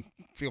I'm wrong,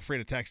 feel free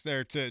to text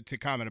there to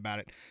comment about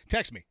it.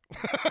 Text me.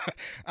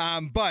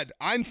 But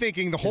I'm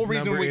thinking the whole His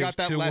reason number we is got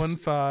that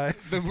last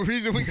 215. the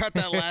reason we got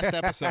that last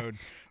episode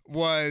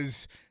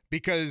was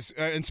because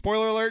and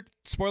spoiler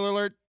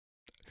alert,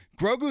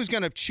 Grogu's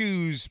going to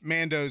choose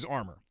Mando's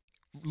armor.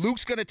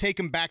 Luke's going to take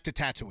him back to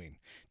Tatooine.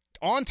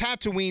 On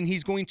Tatooine,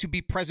 he's going to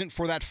be present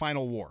for that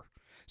final war.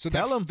 So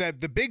Tell him.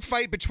 the big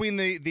fight between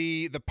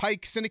the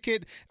Pike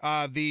Syndicate,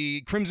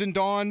 the Crimson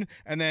Dawn,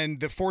 and then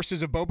the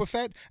forces of Boba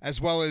Fett, as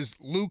well as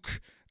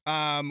Luke,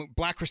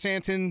 Black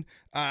Chrysanthemum.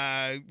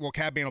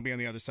 Cad Bane will be on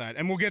the other side,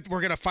 and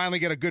we're gonna finally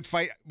get a good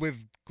fight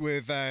with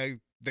the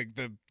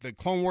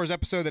Clone Wars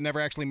episode that never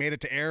actually made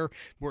it to air,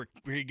 where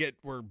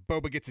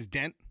Boba gets his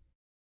dent.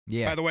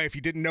 Yeah. By the way, if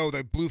you didn't know,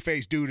 the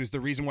blue-faced dude is the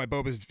reason why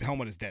Boba's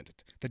helmet is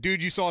dented. The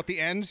dude you saw at the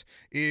end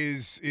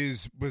was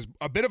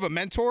a bit of a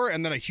mentor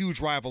and then a huge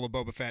rival of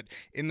Boba Fett.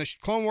 In the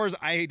Clone Wars,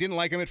 I didn't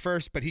like him at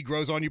first, but he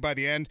grows on you by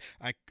the end.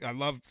 I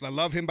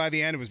love him by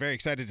the end. I was very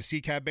excited to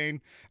see Cad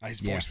Bane. His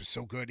voice was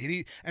so good.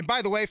 And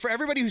by the way, for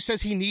everybody who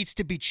says he needs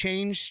to be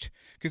changed,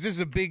 because this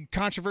is a big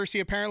controversy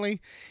apparently,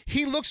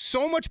 he looks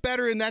so much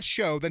better in that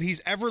show than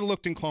he's ever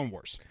looked in Clone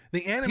Wars.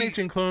 The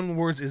animation in Clone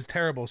Wars is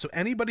terrible. So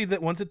anybody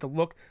that wants it to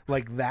look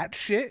like that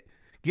shit,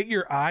 get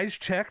your eyes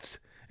checked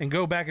and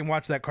go back and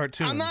watch that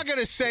cartoon. I'm not going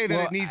to say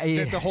that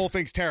that the whole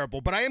thing's terrible,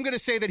 but I am going to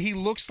say that he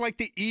looks like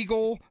the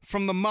eagle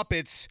from the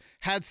Muppets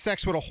had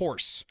sex with a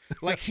horse.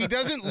 Like he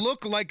doesn't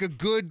look like a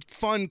good,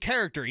 fun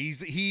character.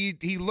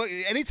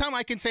 Anytime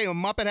I can say a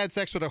Muppet had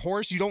sex with a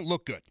horse, you don't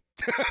look good.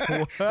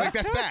 Like,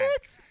 that's bad.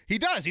 He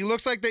does. He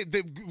looks like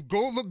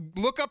go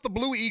look up the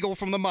Blue Eagle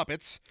from the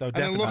Muppets, Oh, and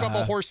then look up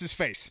definitely. a horse's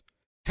face.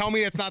 Tell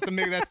me it's not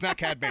that's not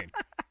Cad Bane.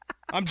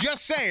 I'm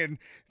just saying,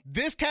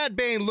 this Cad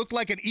Bane looked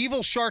like an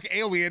evil shark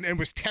alien and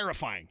was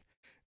terrifying.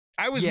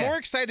 I was more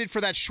excited for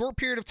that short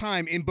period of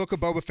time in Book of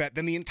Boba Fett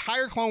than the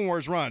entire Clone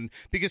Wars run,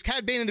 because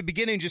Cad Bane in the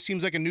beginning just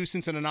seems like a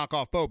nuisance and a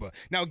knockoff Boba.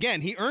 Now,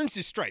 again, he earns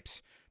his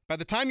stripes. By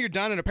the time you're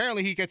done, and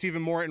apparently he gets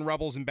even more in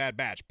Rebels and Bad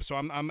Batch, so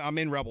I'm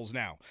in Rebels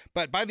now.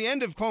 But by the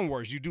end of Clone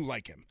Wars, you do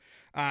like him.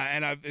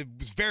 And I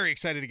was very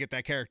excited to get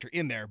that character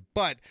in there.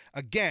 But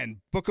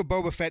again, Book of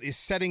Boba Fett is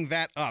setting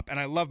that up. And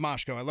I love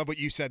Mashko. I love what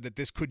you said, that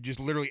this could just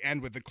literally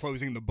end with the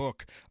closing the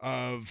book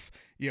of,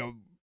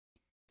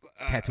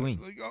 Tatooine.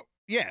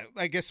 Yeah,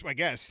 I guess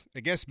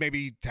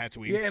maybe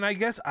Tatooine. Yeah, and I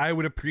guess I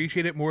would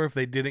appreciate it more if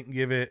they didn't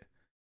give it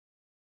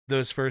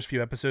those first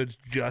few episodes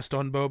just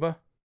on Boba.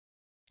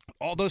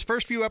 All those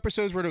first few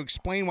episodes were to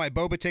explain why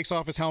Boba takes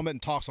off his helmet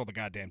and talks all the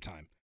goddamn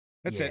time.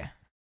 That's it.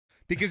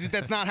 Because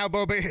that's not how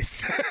Boba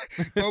is.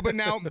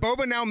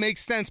 Boba now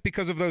makes sense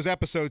because of those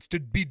episodes to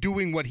be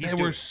doing what he's They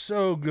doing. were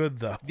so good,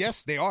 though.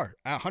 Yes, they are.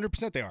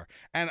 100% they are.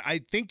 And I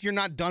think you're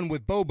not done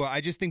with Boba.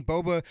 I just think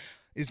Boba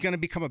is going to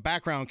become a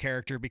background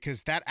character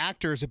because that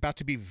actor is about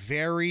to be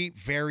very,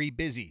 very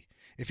busy.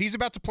 If he's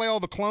about to play all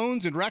the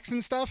clones and Rex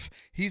and stuff,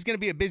 he's going to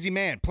be a busy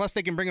man. Plus,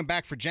 they can bring him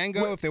back for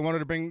Django if they wanted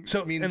to bring...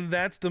 So, and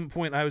that's the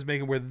point I was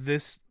making, where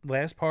this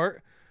last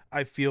part,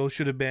 I feel,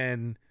 should have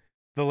been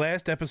the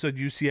last episode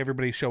you see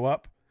everybody show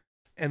up,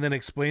 and then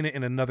explain it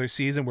in another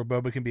season where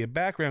Boba can be a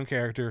background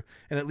character,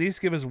 and at least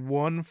give us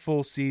one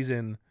full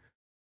season,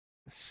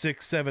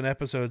 6-7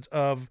 episodes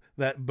of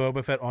that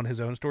Boba Fett on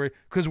his own story,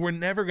 because we're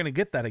never going to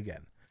get that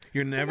again.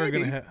 You're never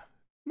going to have...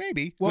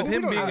 Maybe. With Well, him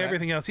we don't being know that.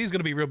 everything else, he's going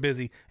to be real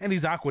busy, and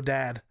he's Aqua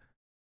Dad.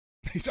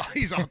 He's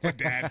Aqua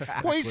Dad.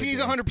 Well, he's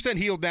 100%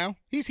 healed now.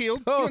 He's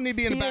healed. Oh, he don't need to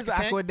be in the he back is of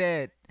the tank. Aqua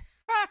Dad.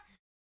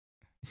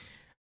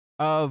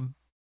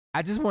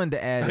 I just wanted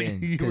to add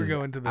in. You were 'cause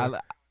going to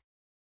the...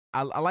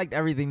 I liked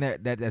everything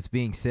that's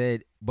being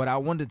said, but I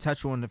wanted to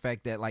touch on the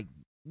fact that, like,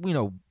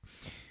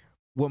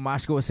 what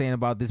Mashko was saying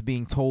about this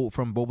being told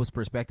from Boba's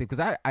perspective.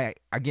 Because I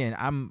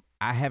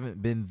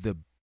haven't been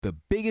the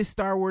biggest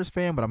Star Wars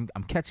fan, but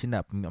I'm catching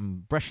up.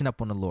 I'm brushing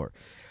up on the lore.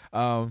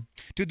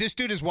 Dude, this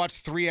dude has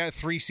watched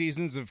three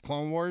seasons of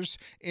Clone Wars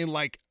in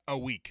like a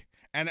week,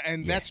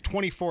 and that's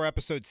 24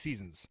 episode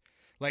seasons.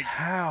 Like,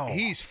 How?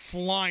 He's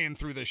flying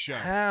through this show.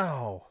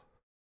 How?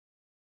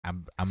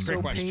 I'm Great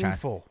So question.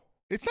 painful.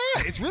 It's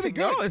not. It's really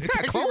good. No, it's not.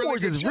 actually a Clone really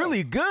Wars good is show.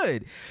 really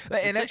good.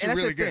 And It's actually that's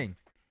really the good. thing.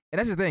 And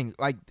that's the thing.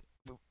 Like,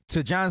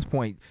 to John's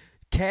point,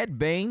 Cad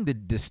Bane,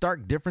 the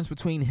stark difference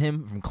between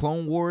him from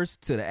Clone Wars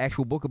to the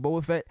actual Book of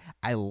Boba Fett,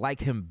 I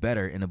like him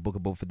better in the Book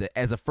of Boba Fett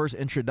as a first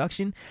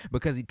introduction,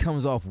 because he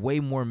comes off way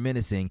more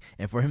menacing,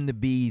 and for him to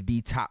be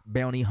the top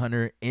bounty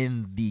hunter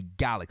in the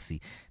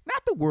galaxy,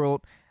 not the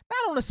world,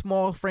 not on a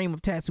small frame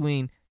of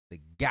Tatooine, the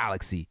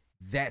galaxy.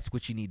 That's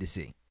what you need to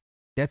see.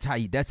 That's how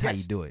you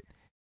do it.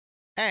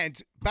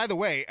 And by the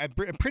way, I'm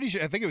pretty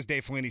sure, I think it was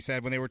Dave Filoni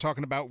said when they were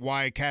talking about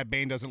why Cad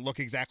Bane doesn't look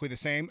exactly the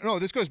same. No,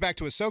 this goes back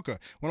to Ahsoka,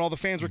 when all the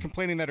fans were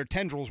complaining that her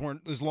tendrils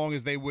weren't as long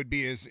as they would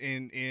be as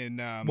in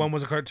One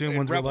was a cartoon, in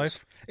one's real Rebels.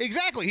 life.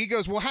 Exactly. He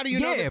goes, well, how do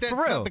you know Yeah, that, for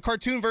that's real. not the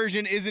cartoon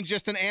version isn't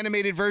just an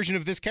animated version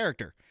of this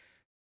character?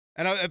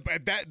 And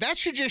that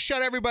should just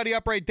shut everybody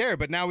up right there.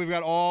 But now we've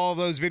got all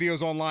those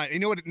videos online. You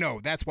know what? No,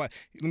 that's why.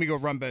 Let me go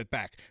run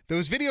back.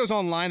 Those videos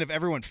online of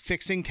everyone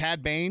fixing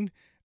Cad Bane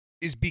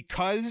is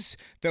because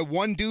the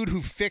one dude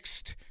who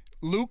fixed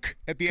Luke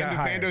at the end Got of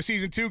hired. Mando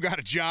season 2 got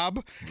a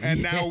job,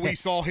 and now we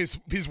saw his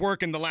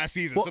work in the last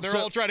season. Well, so they're so-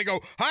 all trying to go,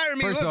 hire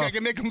me. First Look, I off-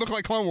 can make him look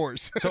like Clone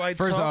Wars. So I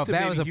First talked off, to that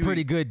Baby was a Huey.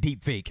 pretty good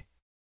deep fake.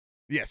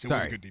 Yes, it was a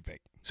Sorry. good deep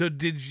fake. So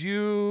do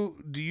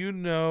you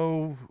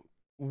know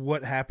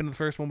what happened in the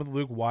first one with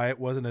Luke? Why it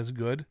wasn't as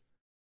good?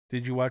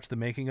 Did you watch the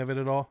making of it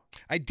at all?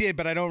 I did,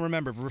 but I don't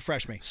remember.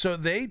 Refresh me. So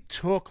they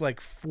took like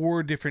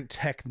 4 different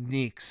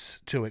techniques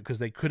to it because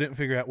they couldn't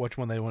figure out which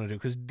one they want to do.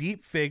 Because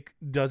deep fake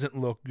doesn't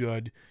look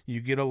good.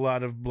 You get a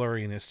lot of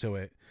blurriness to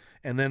it.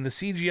 And then the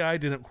CGI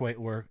didn't quite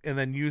work. And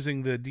then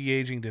using the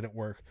de-aging didn't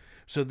work.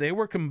 So they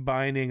were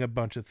combining a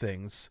bunch of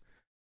things.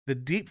 The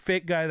deep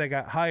fake guy that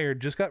got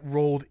hired just got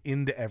rolled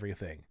into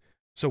everything.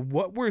 So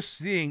what we're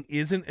seeing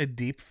isn't a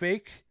deep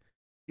fake.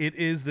 It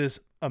is this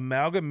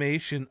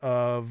amalgamation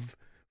of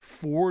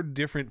 4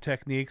 different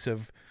techniques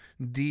of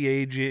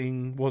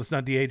de-aging. Well, it's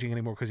not de-aging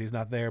anymore because he's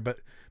not there, but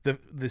the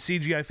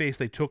CGI face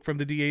they took from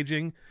the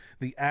de-aging,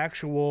 the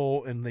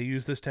actual, and they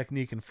use this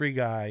technique in Free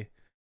Guy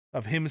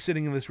of him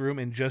sitting in this room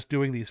and just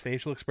doing these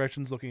facial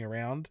expressions looking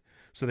around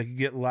so they can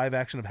get live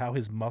action of how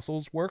his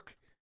muscles work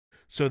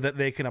so that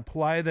they can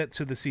apply that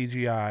to the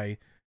CGI.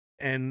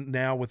 And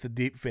now with the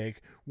deep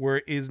fake, where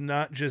it is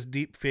not just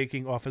deep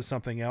faking off of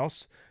something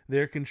else,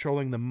 they're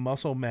controlling the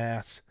muscle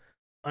mass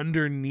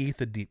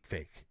underneath a deep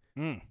fake.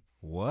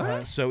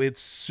 What? So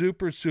it's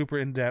super, super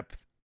in depth,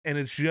 and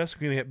it's just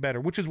going to get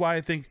better, which is why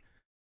I think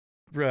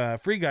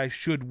Free Guy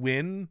should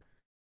win,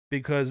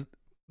 because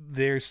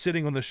they're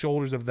sitting on the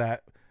shoulders of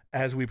that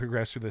as we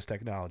progress through this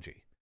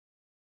technology.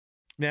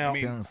 Now,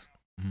 Sounds,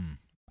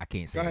 I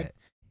can't say Go ahead.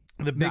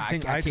 that. the big No,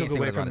 thing I I can't took say what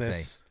away I was from about to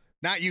this.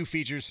 Not you,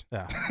 Features.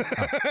 Yeah.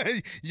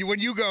 When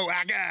you go,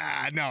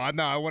 no,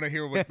 I want to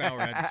hear what Bauer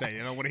had to say.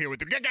 I don't want to hear what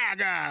the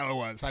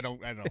was. I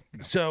don't. No.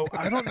 So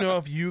I don't know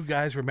if you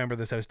guys remember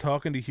this. I was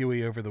talking to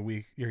Huey over the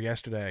week or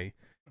yesterday.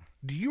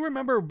 Do you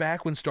remember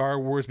back when Star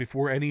Wars,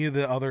 before any of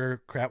the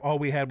other crap, all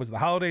we had was the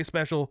holiday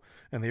special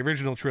and the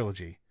original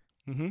trilogy?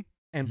 Mm-hmm.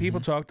 And people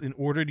talked, in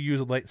order to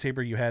use a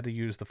lightsaber, you had to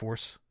use the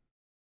Force.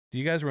 Do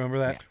you guys remember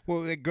that?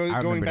 Well, going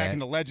remember back that.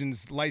 into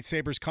Legends,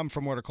 lightsabers come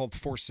from what are called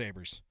Force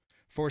sabers.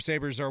 Force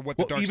sabers are what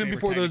the Well, dark even saber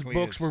before those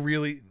technically books is. were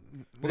really.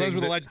 Well, those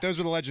were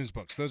the Legends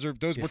books. Those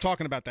we're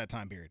talking about that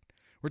time period.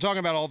 We're talking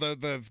about all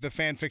the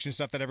fan fiction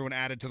stuff that everyone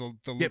added to the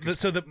Yeah, Lucas.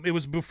 so it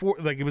was before,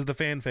 like it was the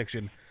fan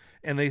fiction,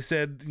 and they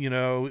said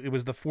it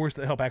was the Force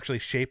that helped actually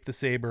shape the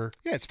saber.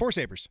 Yeah, it's Force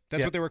sabers.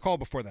 That's Yeah. what they were called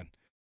before then.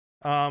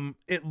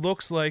 It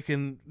looks like,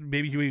 and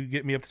maybe you would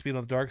get me up to speed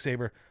on the dark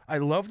saber. I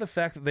love the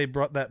fact that they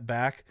brought that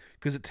back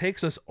because it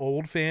takes us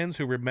old fans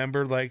who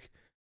remember like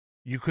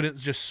you couldn't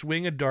just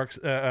swing a dark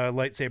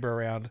lightsaber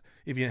around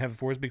if you didn't have the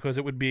Force, because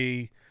it would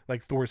be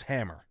like Thor's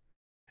hammer,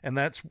 and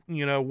that's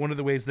one of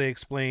the ways they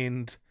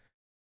explained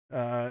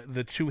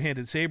the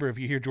two-handed saber. If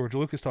you hear George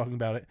Lucas talking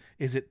about it,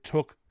 is it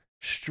took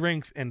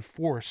strength and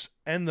force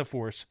and the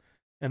Force.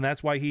 And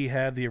that's why he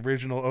had the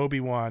original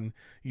Obi-Wan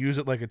use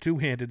it like a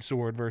two-handed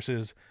sword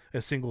versus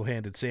a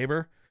single-handed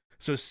saber.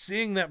 So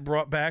seeing that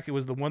brought back, it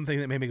was the one thing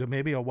that made me go,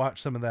 maybe I'll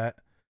watch some of that,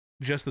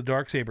 just the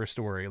Darksaber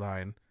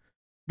storyline.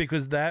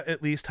 Because that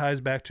at least ties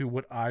back to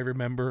what I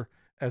remember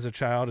as a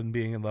child and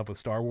being in love with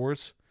Star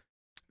Wars.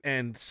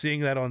 And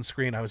seeing that on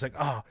screen, I was like,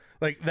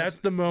 that's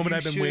the moment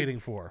I've been waiting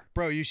for.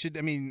 Bro, you should.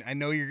 I mean, I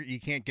know you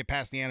can't get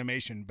past the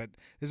animation, but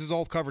this is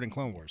all covered in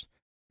Clone Wars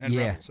and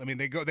Yeah. Rebels. I mean,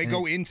 they go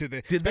into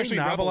the. Did they especially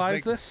novelize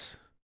Rebels, this?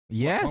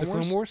 Yes. The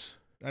Clone Wars?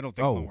 I don't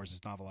think Oh. Clone Wars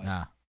is novelized.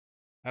 Nah.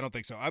 I don't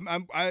think so.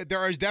 There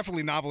are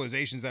definitely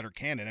novelizations that are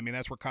canon. I mean,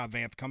 that's where Cobb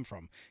Vanth come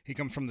from. He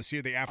comes from the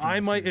Aftermath I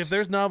might, series. if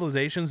there's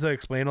novelizations that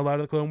explain a lot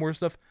of the Clone Wars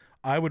stuff,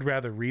 I would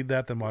rather read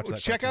that than watch Well,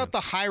 that. check cartoon. out the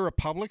High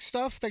Republic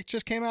stuff that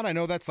just came out. I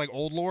know that's like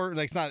old lore.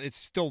 Like it's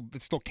still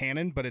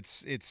canon, but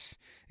it's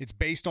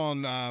based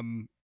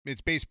on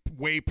it's based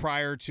way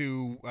prior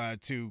to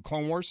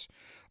Clone Wars.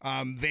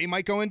 They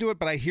might go into it,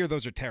 but I hear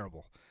those are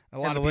terrible. A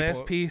lot and of the people.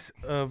 last piece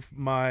of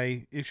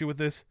my issue with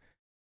this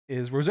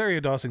is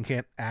Rosario Dawson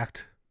can't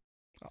act.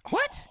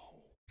 What?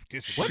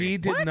 Disagree. She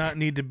did What? not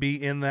need to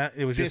be in that.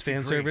 It was just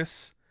fan Disagree.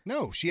 service.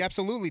 No, she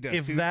absolutely does.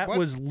 If dude. that What?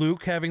 was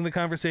Luke having the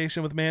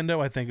conversation with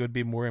Mando, I think it would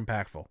be more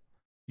impactful.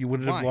 You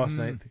wouldn't have Why? lost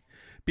anything.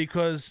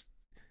 Because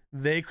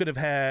he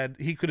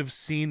could have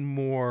seen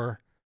more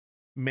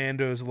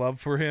Mando's love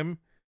for him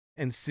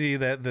and see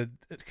that the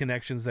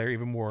connection's there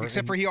even more.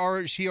 Except for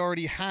she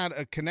already had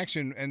a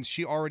connection, and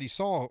she already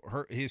saw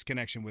his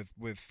connection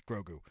with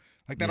Grogu.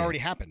 Like that Yeah. already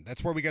happened.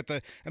 That's where we got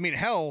the. I mean,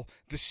 hell,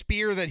 the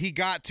spear that he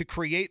got to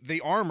create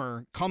the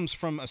armor comes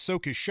from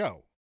Ahsoka's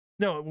show.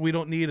 No, we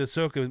don't need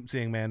Ahsoka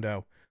seeing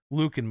Mando.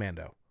 Luke and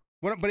Mando.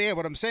 What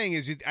I'm saying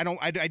is,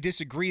 I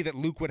disagree that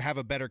Luke would have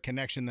a better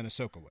connection than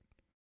Ahsoka would.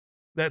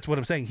 That's what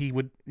I'm saying. He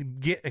would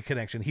get a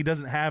connection. He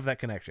doesn't have that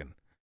connection.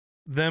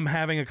 Them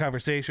having a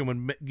conversation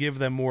would give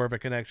them more of a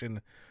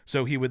connection,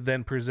 so he would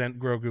then present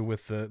Grogu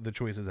with the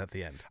choices at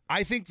the end.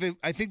 I think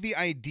the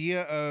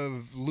idea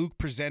of Luke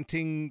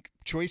presenting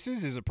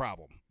choices is a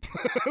problem.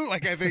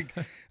 Like I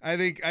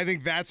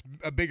think that's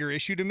a bigger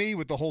issue to me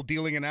with the whole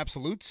dealing in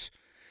absolutes.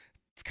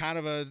 It's kind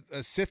of a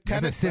Sith That's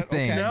a tenet. Sith but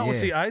okay. thing. No, yeah.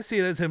 see, I see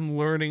it as him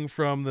learning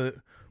from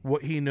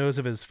what he knows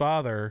of his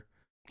father.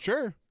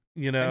 Sure.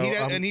 You know,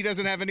 And he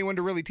doesn't have anyone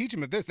to really teach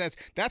him of this.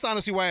 That's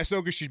honestly why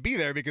Ahsoka should be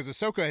there, because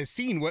Ahsoka has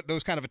seen what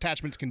those kind of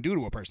attachments can do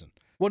to a person.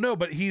 well, no,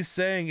 but he's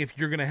saying if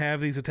you're going to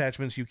have these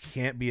attachments, you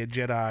can't be a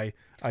Jedi.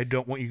 I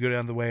don't want you to go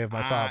down the way of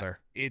my father.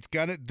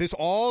 This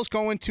all's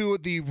going to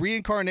the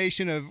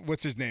reincarnation of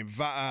what's his name,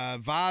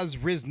 Vaz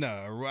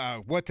Rizna,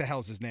 or what the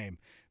hell's his name?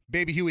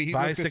 Baby Huey. He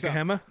looked this up.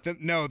 Sikahema? The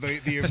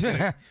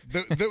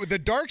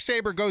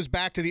Darksaber goes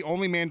back to the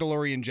only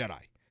Mandalorian Jedi.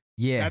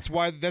 Yeah. That's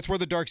why the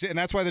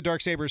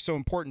Darksaber is so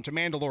important to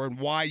Mandalore, and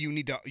why you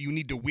need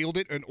to wield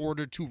it in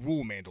order to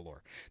rule Mandalore.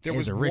 There There's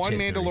was a rich one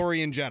history.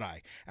 Mandalorian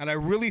Jedi, and I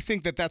really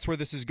think that that's where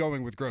this is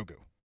going with Grogu.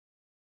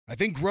 I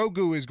think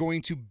Grogu is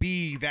going to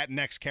be that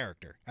next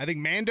character. I think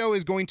Mando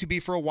is going to be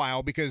for a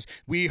while, because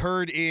we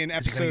heard in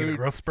Is he gonna get a episode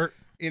growth spurt?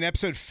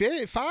 episode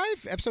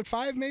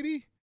 5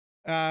 maybe,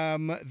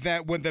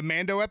 that when the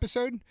Mando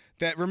episode,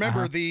 that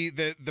remember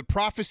the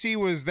prophecy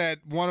was that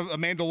a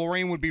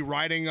Mandalorian would be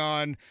riding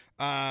on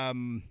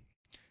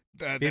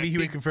Maybe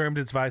Huey confirmed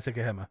it's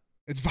Sikahema.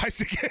 it's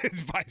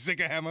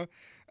Sikahema.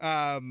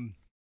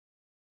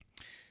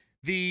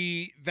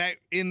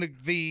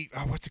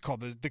 What's it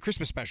called, the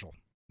Christmas special,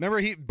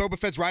 remember Boba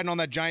Fett's riding on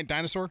that giant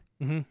dinosaur.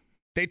 Mm-hmm.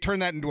 They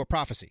turned that into a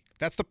prophecy.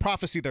 That's the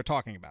prophecy they're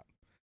talking about.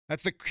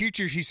 That's the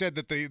creature. He said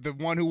that the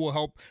one who will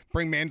help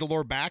bring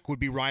Mandalore back would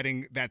be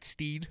riding that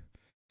steed.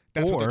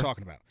 That's what they're Or-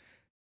 talking about.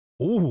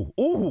 Ooh.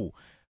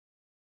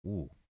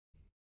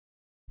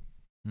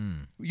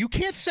 You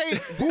can't say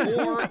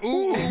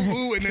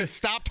ooh, and then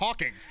stop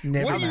talking.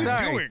 Never What are you mind.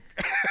 Sorry. doing?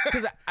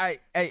 Because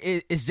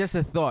it's just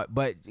a thought,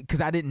 but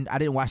because I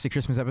didn't watch the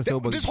Christmas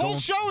episode. But This whole going-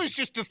 show is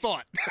just a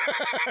thought.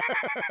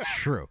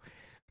 True.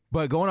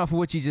 But going off of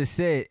what you just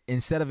said,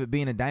 instead of it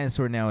being a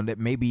dinosaur now, that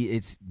maybe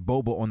it's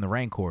Boba on the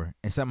Rancor,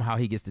 and somehow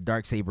he gets the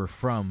Darksaber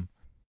from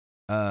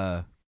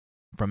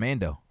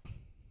Mando.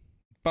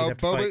 have to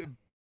fight.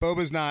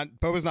 Boba's not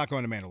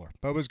going to Mandalore.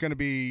 Boba's going to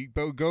be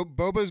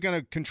Boba's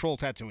going to control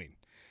Tatooine.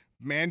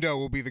 Mando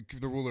will be the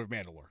ruler of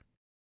Mandalore.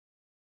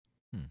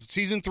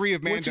 Season 3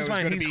 of Mando Which is is fine.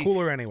 going to He's be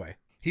cooler anyway.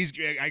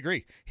 I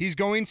agree. He's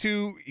going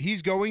to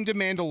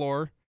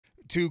Mandalore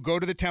to go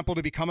to the temple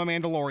to become a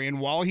Mandalorian.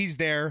 While he's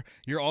there,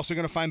 you're also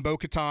going to find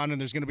Bo-Katan,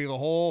 and there's going to be the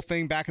whole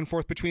thing back and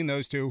forth between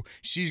those two.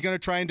 She's going to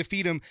try and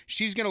defeat him.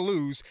 She's going to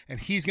lose, and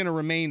he's going to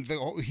remain.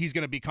 He's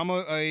going to become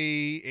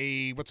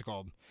a what's it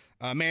called?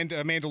 A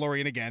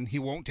Mandalorian again. He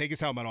won't take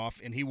his helmet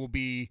off, and he will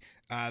be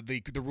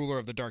the ruler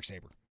of the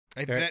Darksaber.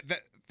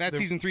 That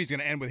season 3 is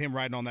going to end with him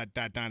riding on that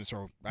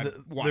dinosaur.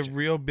 The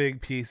real big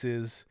piece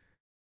is,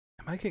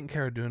 am I getting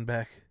Cara Dune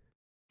back?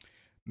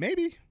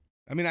 Maybe.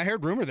 I mean, I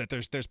heard rumor that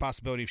there's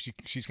possibility if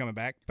she's coming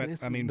back, but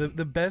It's I mean,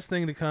 the best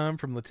thing to come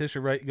from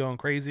Letitia Wright going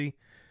crazy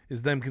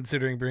is them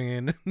considering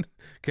bringing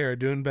Cara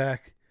Dune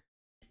back.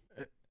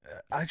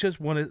 I just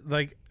wanted,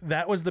 like,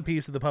 that was the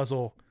piece of the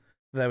puzzle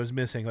that I was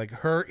missing. Like,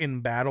 her in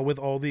battle with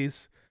all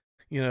these,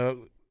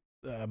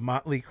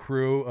 motley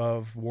crew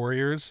of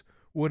warriors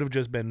would have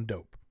just been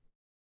dope.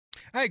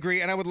 I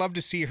agree, and I would love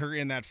to see her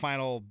in that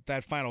final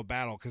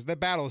battle, because the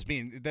battle is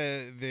being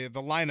the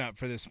lineup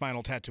for this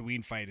final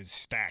Tatooine fight is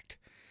stacked.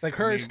 Like,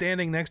 her I mean-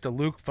 standing next to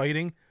Luke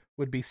fighting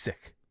would be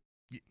sick.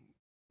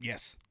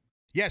 Yes,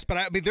 but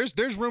I mean,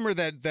 there's rumor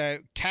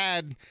that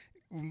Cad,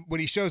 when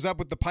he shows up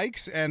with the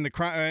Pikes and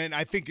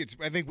I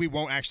think we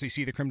won't actually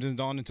see the Crimson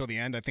Dawn until the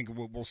end. I think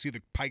we'll see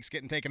the Pikes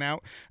getting taken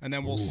out, and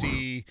then we'll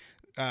see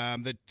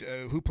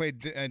who played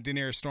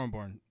Daenerys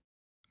Stormborn.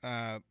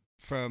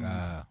 From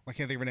I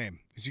can't think of her name.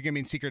 Is she gonna be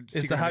in Secret?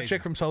 Is the hot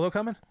chick from Solo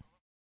coming?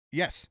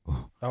 Yes.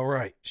 All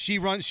right.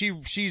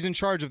 She's in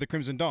charge of the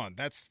Crimson Dawn.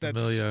 That's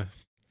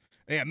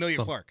Amelia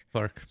Clark.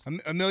 Clark.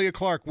 Amelia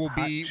Clark will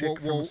Hot be. chick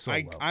from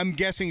Solo. I'm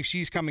guessing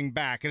she's coming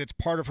back, and it's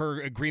part of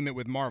her agreement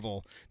with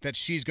Marvel that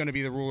she's going to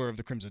be the ruler of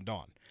the Crimson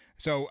Dawn.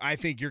 So I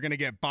think you're going to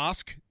get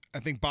Bossk. I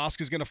think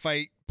Bossk is going to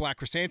fight Black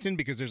Chrysanthemum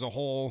because there's a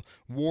whole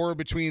war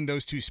between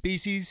those two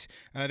species,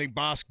 and I think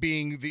Bossk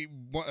being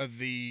one of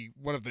the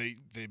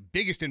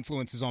biggest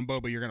influences on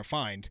Boba you're going to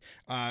find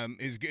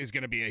is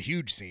going to be a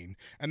huge scene.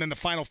 And then the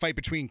final fight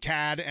between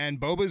Cad and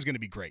Boba is going to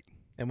be great.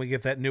 And we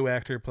get that new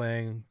actor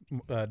playing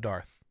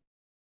Darth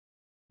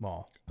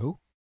Maul. Who?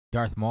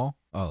 Darth Maul?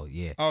 Oh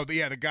yeah. Oh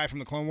the guy from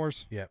the Clone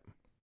Wars. Yep.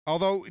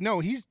 Although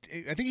no, I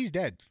think he's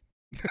dead.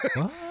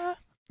 What?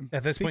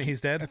 At this point,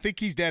 he's I dead. think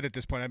he's dead at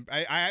this point.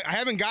 I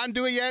haven't gotten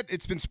to it yet.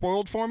 It's been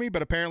spoiled for me,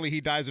 but apparently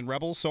he dies in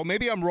Rebels. So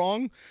maybe I'm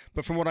wrong,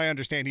 but from what I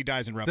understand, he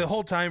dies in Rebels. The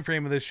whole time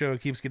frame of this show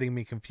keeps getting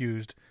me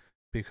confused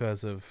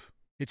because of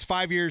It's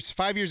 5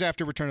 years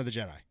after Return of the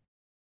Jedi.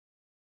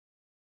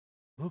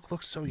 Luke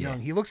looks so Yeah.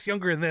 young. He looks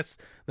younger in this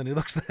than he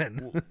looks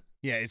then.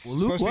 Yeah, it's Well,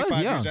 Luke supposed to be was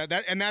 5 young.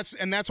 years.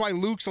 And that's why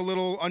Luke's a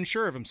little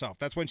unsure of himself.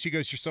 That's when she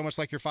goes, "You're so much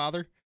like your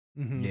father."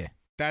 Mhm. Yeah.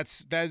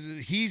 That's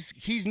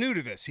he's new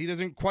to this. He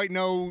doesn't quite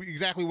know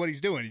exactly what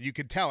he's doing. And you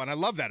could tell, and I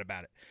love that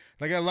about it.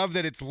 Like I love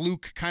that it's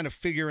Luke kind of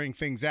figuring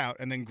things out,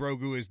 and then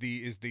Grogu is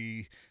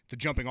the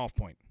jumping off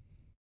point.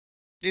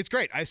 It's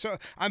great.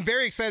 I'm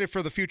very excited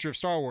for the future of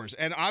Star Wars,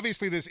 and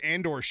obviously this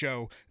Andor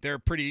show they're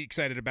pretty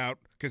excited about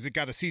because it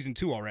got a season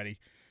 2 already.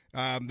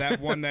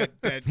 That one the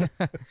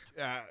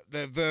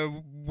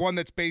one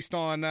that's based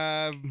on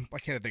I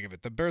can't think of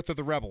it. The Birth of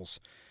the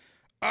Rebels.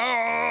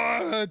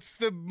 Oh, it's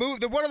the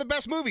one of the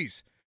best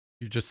movies.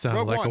 You just sound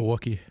Rogue like One. a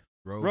Wookiee.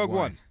 Rogue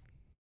One.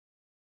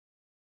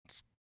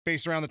 It's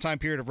based around the time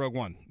period of Rogue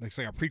One. It's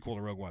like a prequel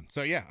to Rogue One.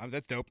 So yeah,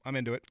 that's dope. I'm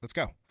into it. Let's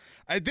go.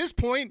 At this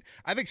point,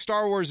 I think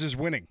Star Wars is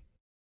winning.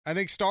 I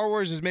think Star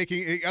Wars is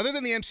making, other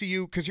than the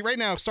MCU, because right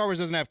now Star Wars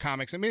doesn't have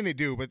comics. I mean, they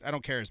do, but I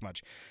don't care as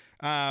much.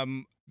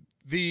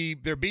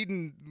 They're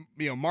beating,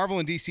 Marvel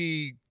and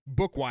DC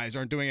book-wise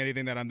aren't doing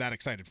anything that I'm that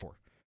excited for.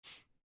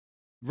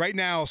 Right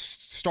now,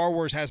 Star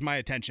Wars has my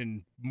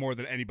attention more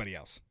than anybody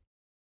else.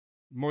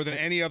 More than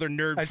any other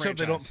nerd I just hope franchise.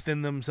 they don't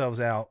thin themselves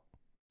out.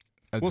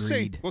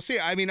 Agreed. We'll see.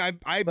 I mean, I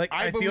I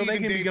believe feel they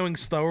in can be Dave, going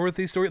slower with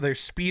these stories. They're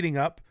speeding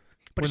up.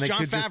 but when it's they Jon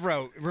could just-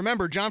 Favreau.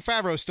 Remember, Jon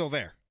Favreau is still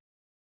there,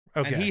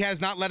 Okay. and he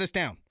has not let us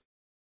down.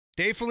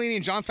 Dave Filoni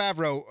and Jon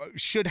Favreau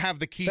should have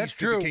the keys That's to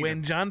true. the kingdom.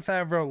 When Jon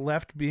Favreau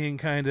left being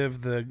kind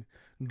of the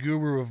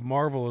guru of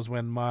Marvel is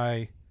when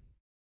my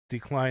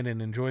decline in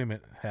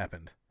enjoyment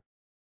happened.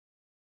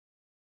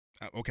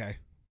 Okay.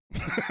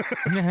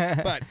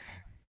 But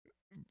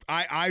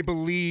I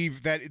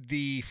believe that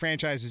the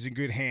franchise is in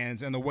good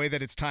hands, and the way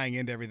that it's tying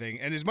into everything.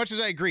 And as much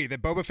as I agree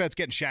that Boba Fett's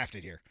getting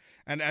shafted here,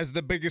 and as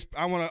the biggest,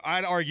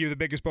 I'd argue the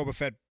biggest Boba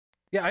Fett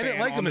Yeah, I didn't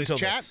fan like on them this until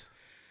chat. this.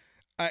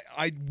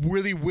 I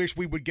really wish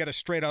we would get a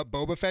straight up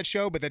Boba Fett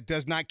show, but that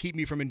does not keep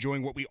me from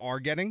enjoying what we are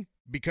getting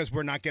because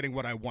we're not getting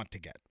what I want to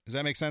get. Does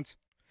that make sense?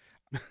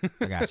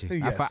 I got you.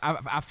 Yes.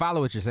 I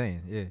follow what you're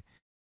saying. Yeah.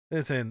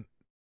 Listen,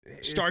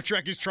 Star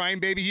Trek is trying,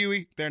 baby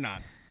Huey. They're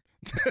not.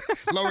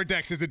 Lower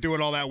Decks isn't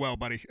doing all that well,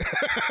 buddy.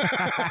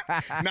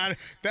 Not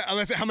that,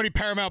 unless how many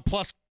Paramount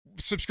Plus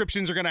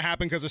subscriptions are going to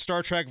happen because of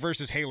Star Trek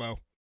versus Halo.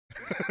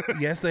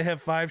 yes, they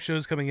have 5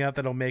 shows coming out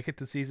that'll make it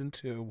to season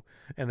 2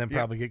 and then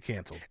probably get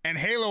canceled. And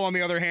Halo, on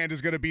the other hand,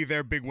 is going to be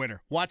their big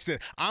winner. Watch this.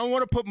 I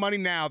want to put money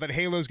now that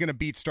Halo's going to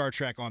beat Star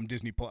Trek on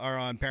or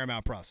on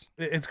Paramount Plus.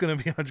 It's going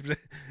to be 100%.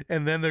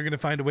 And then they're going to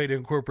find a way to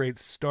incorporate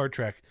Star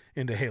Trek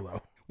into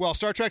Halo. Well,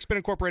 Star Trek's been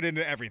incorporated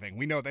into everything.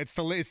 We know that it's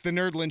the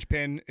nerd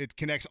linchpin. It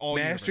connects all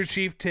Master universes.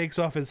 Chief takes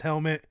off his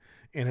helmet,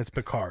 and it's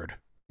Picard.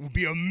 It would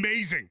be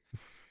amazing.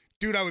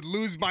 Dude, I would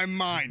lose my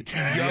mind.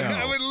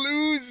 I would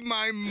lose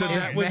my mind. So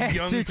that was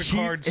young Master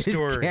Picard's Chief is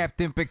story.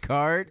 Captain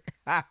Picard.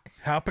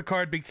 How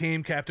Picard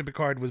became Captain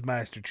Picard was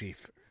Master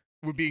Chief.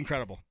 Would be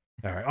incredible.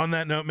 All right. On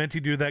that note, Menti,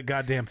 do that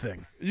goddamn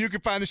thing. You can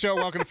find the show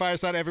Welcome to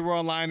Fireside everywhere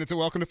online. That's a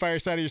Welcome to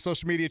Fireside of your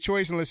social media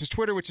choice. Unless it's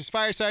Twitter, which is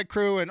Fireside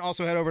Crew. And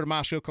also head over to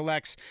Moscow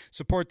Collects.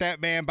 Support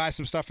that man. Buy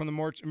some stuff from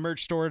the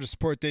merch store to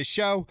support this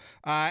show.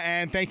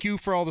 And thank you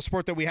for all the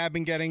support that we have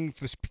been getting.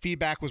 The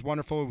feedback was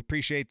wonderful. We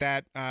appreciate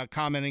that.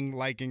 Commenting,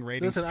 liking,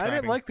 rating, Listen, I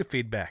subscribing. didn't like the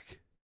feedback.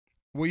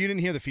 Well, you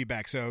didn't hear the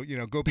feedback, so,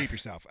 go beep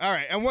yourself. All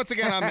right. And once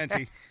again, I'm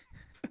Menti.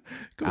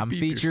 Go I'm beep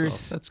Features.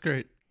 yourself. That's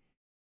great.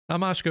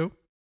 I'm Ashko.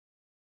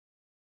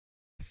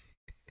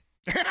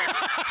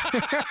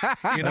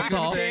 That's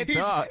all.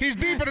 He's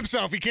beeping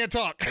himself. He can't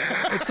talk.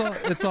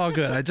 It's all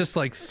good. I just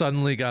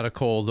suddenly got a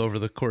cold over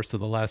the course of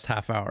the last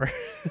half hour.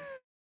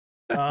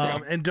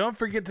 And don't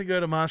forget to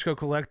go to Moscow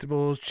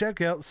Collectibles. Check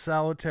out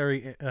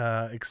Solitary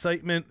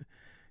Excitement.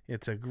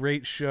 It's a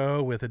great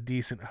show with a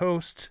decent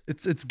host.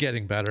 It's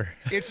getting better.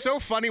 It's so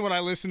funny when I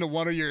listen to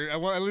one of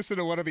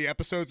the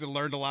episodes and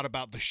learned a lot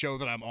about the show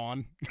that I'm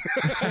on.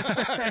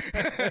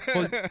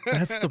 Well,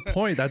 that's the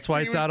point. That's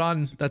why it's out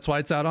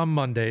on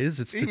Mondays.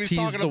 It's to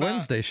tease the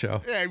Wednesday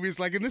show. Yeah, he was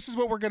like, and this is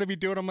what we're going to be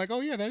doing. I'm like,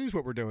 oh yeah, that is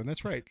what we're doing.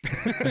 That's right.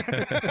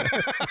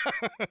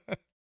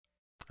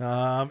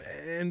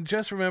 And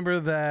just remember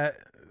that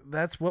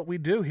that's what we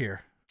do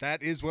here.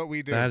 That is what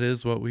we do. That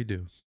is what we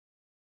do.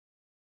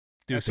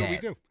 That's what we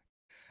do.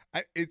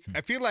 I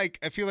feel like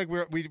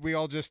we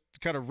all just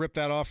kind of ripped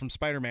that off from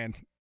Spider-Man.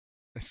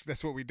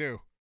 That's what we do.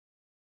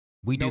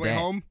 We do No Way that.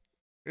 Home?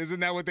 Isn't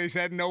that what they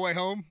said? No Way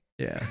Home?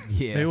 Yeah.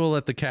 Yeah. Maybe we'll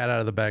let the cat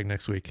out of the bag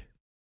next week.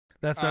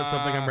 That's not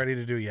something I'm ready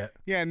to do yet.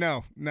 Yeah,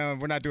 no,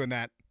 we're not doing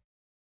that.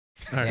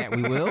 All right. Yeah,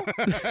 we will.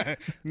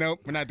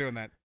 Nope, we're not doing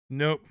that.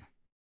 Nope.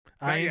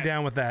 I ain't yet.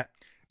 down with that.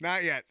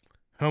 Not yet.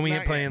 Homie Not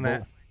ain't playing yet.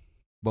 that.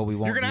 But we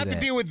won't. You're gonna do have that.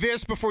 to deal with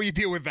this before you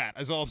deal with that.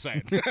 Is all I'm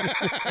saying. Ding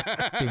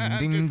I'm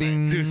ding just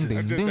saying. ding Deuces. ding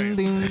I'm just ding saying.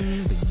 ding ding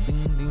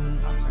ding ding.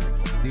 I'm sorry.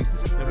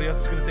 Deuces. Nobody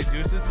else is going to say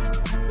deuces?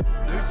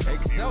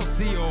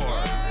 Excelsior.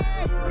 Oh,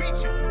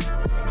 reach it.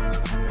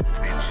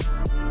 Bitch.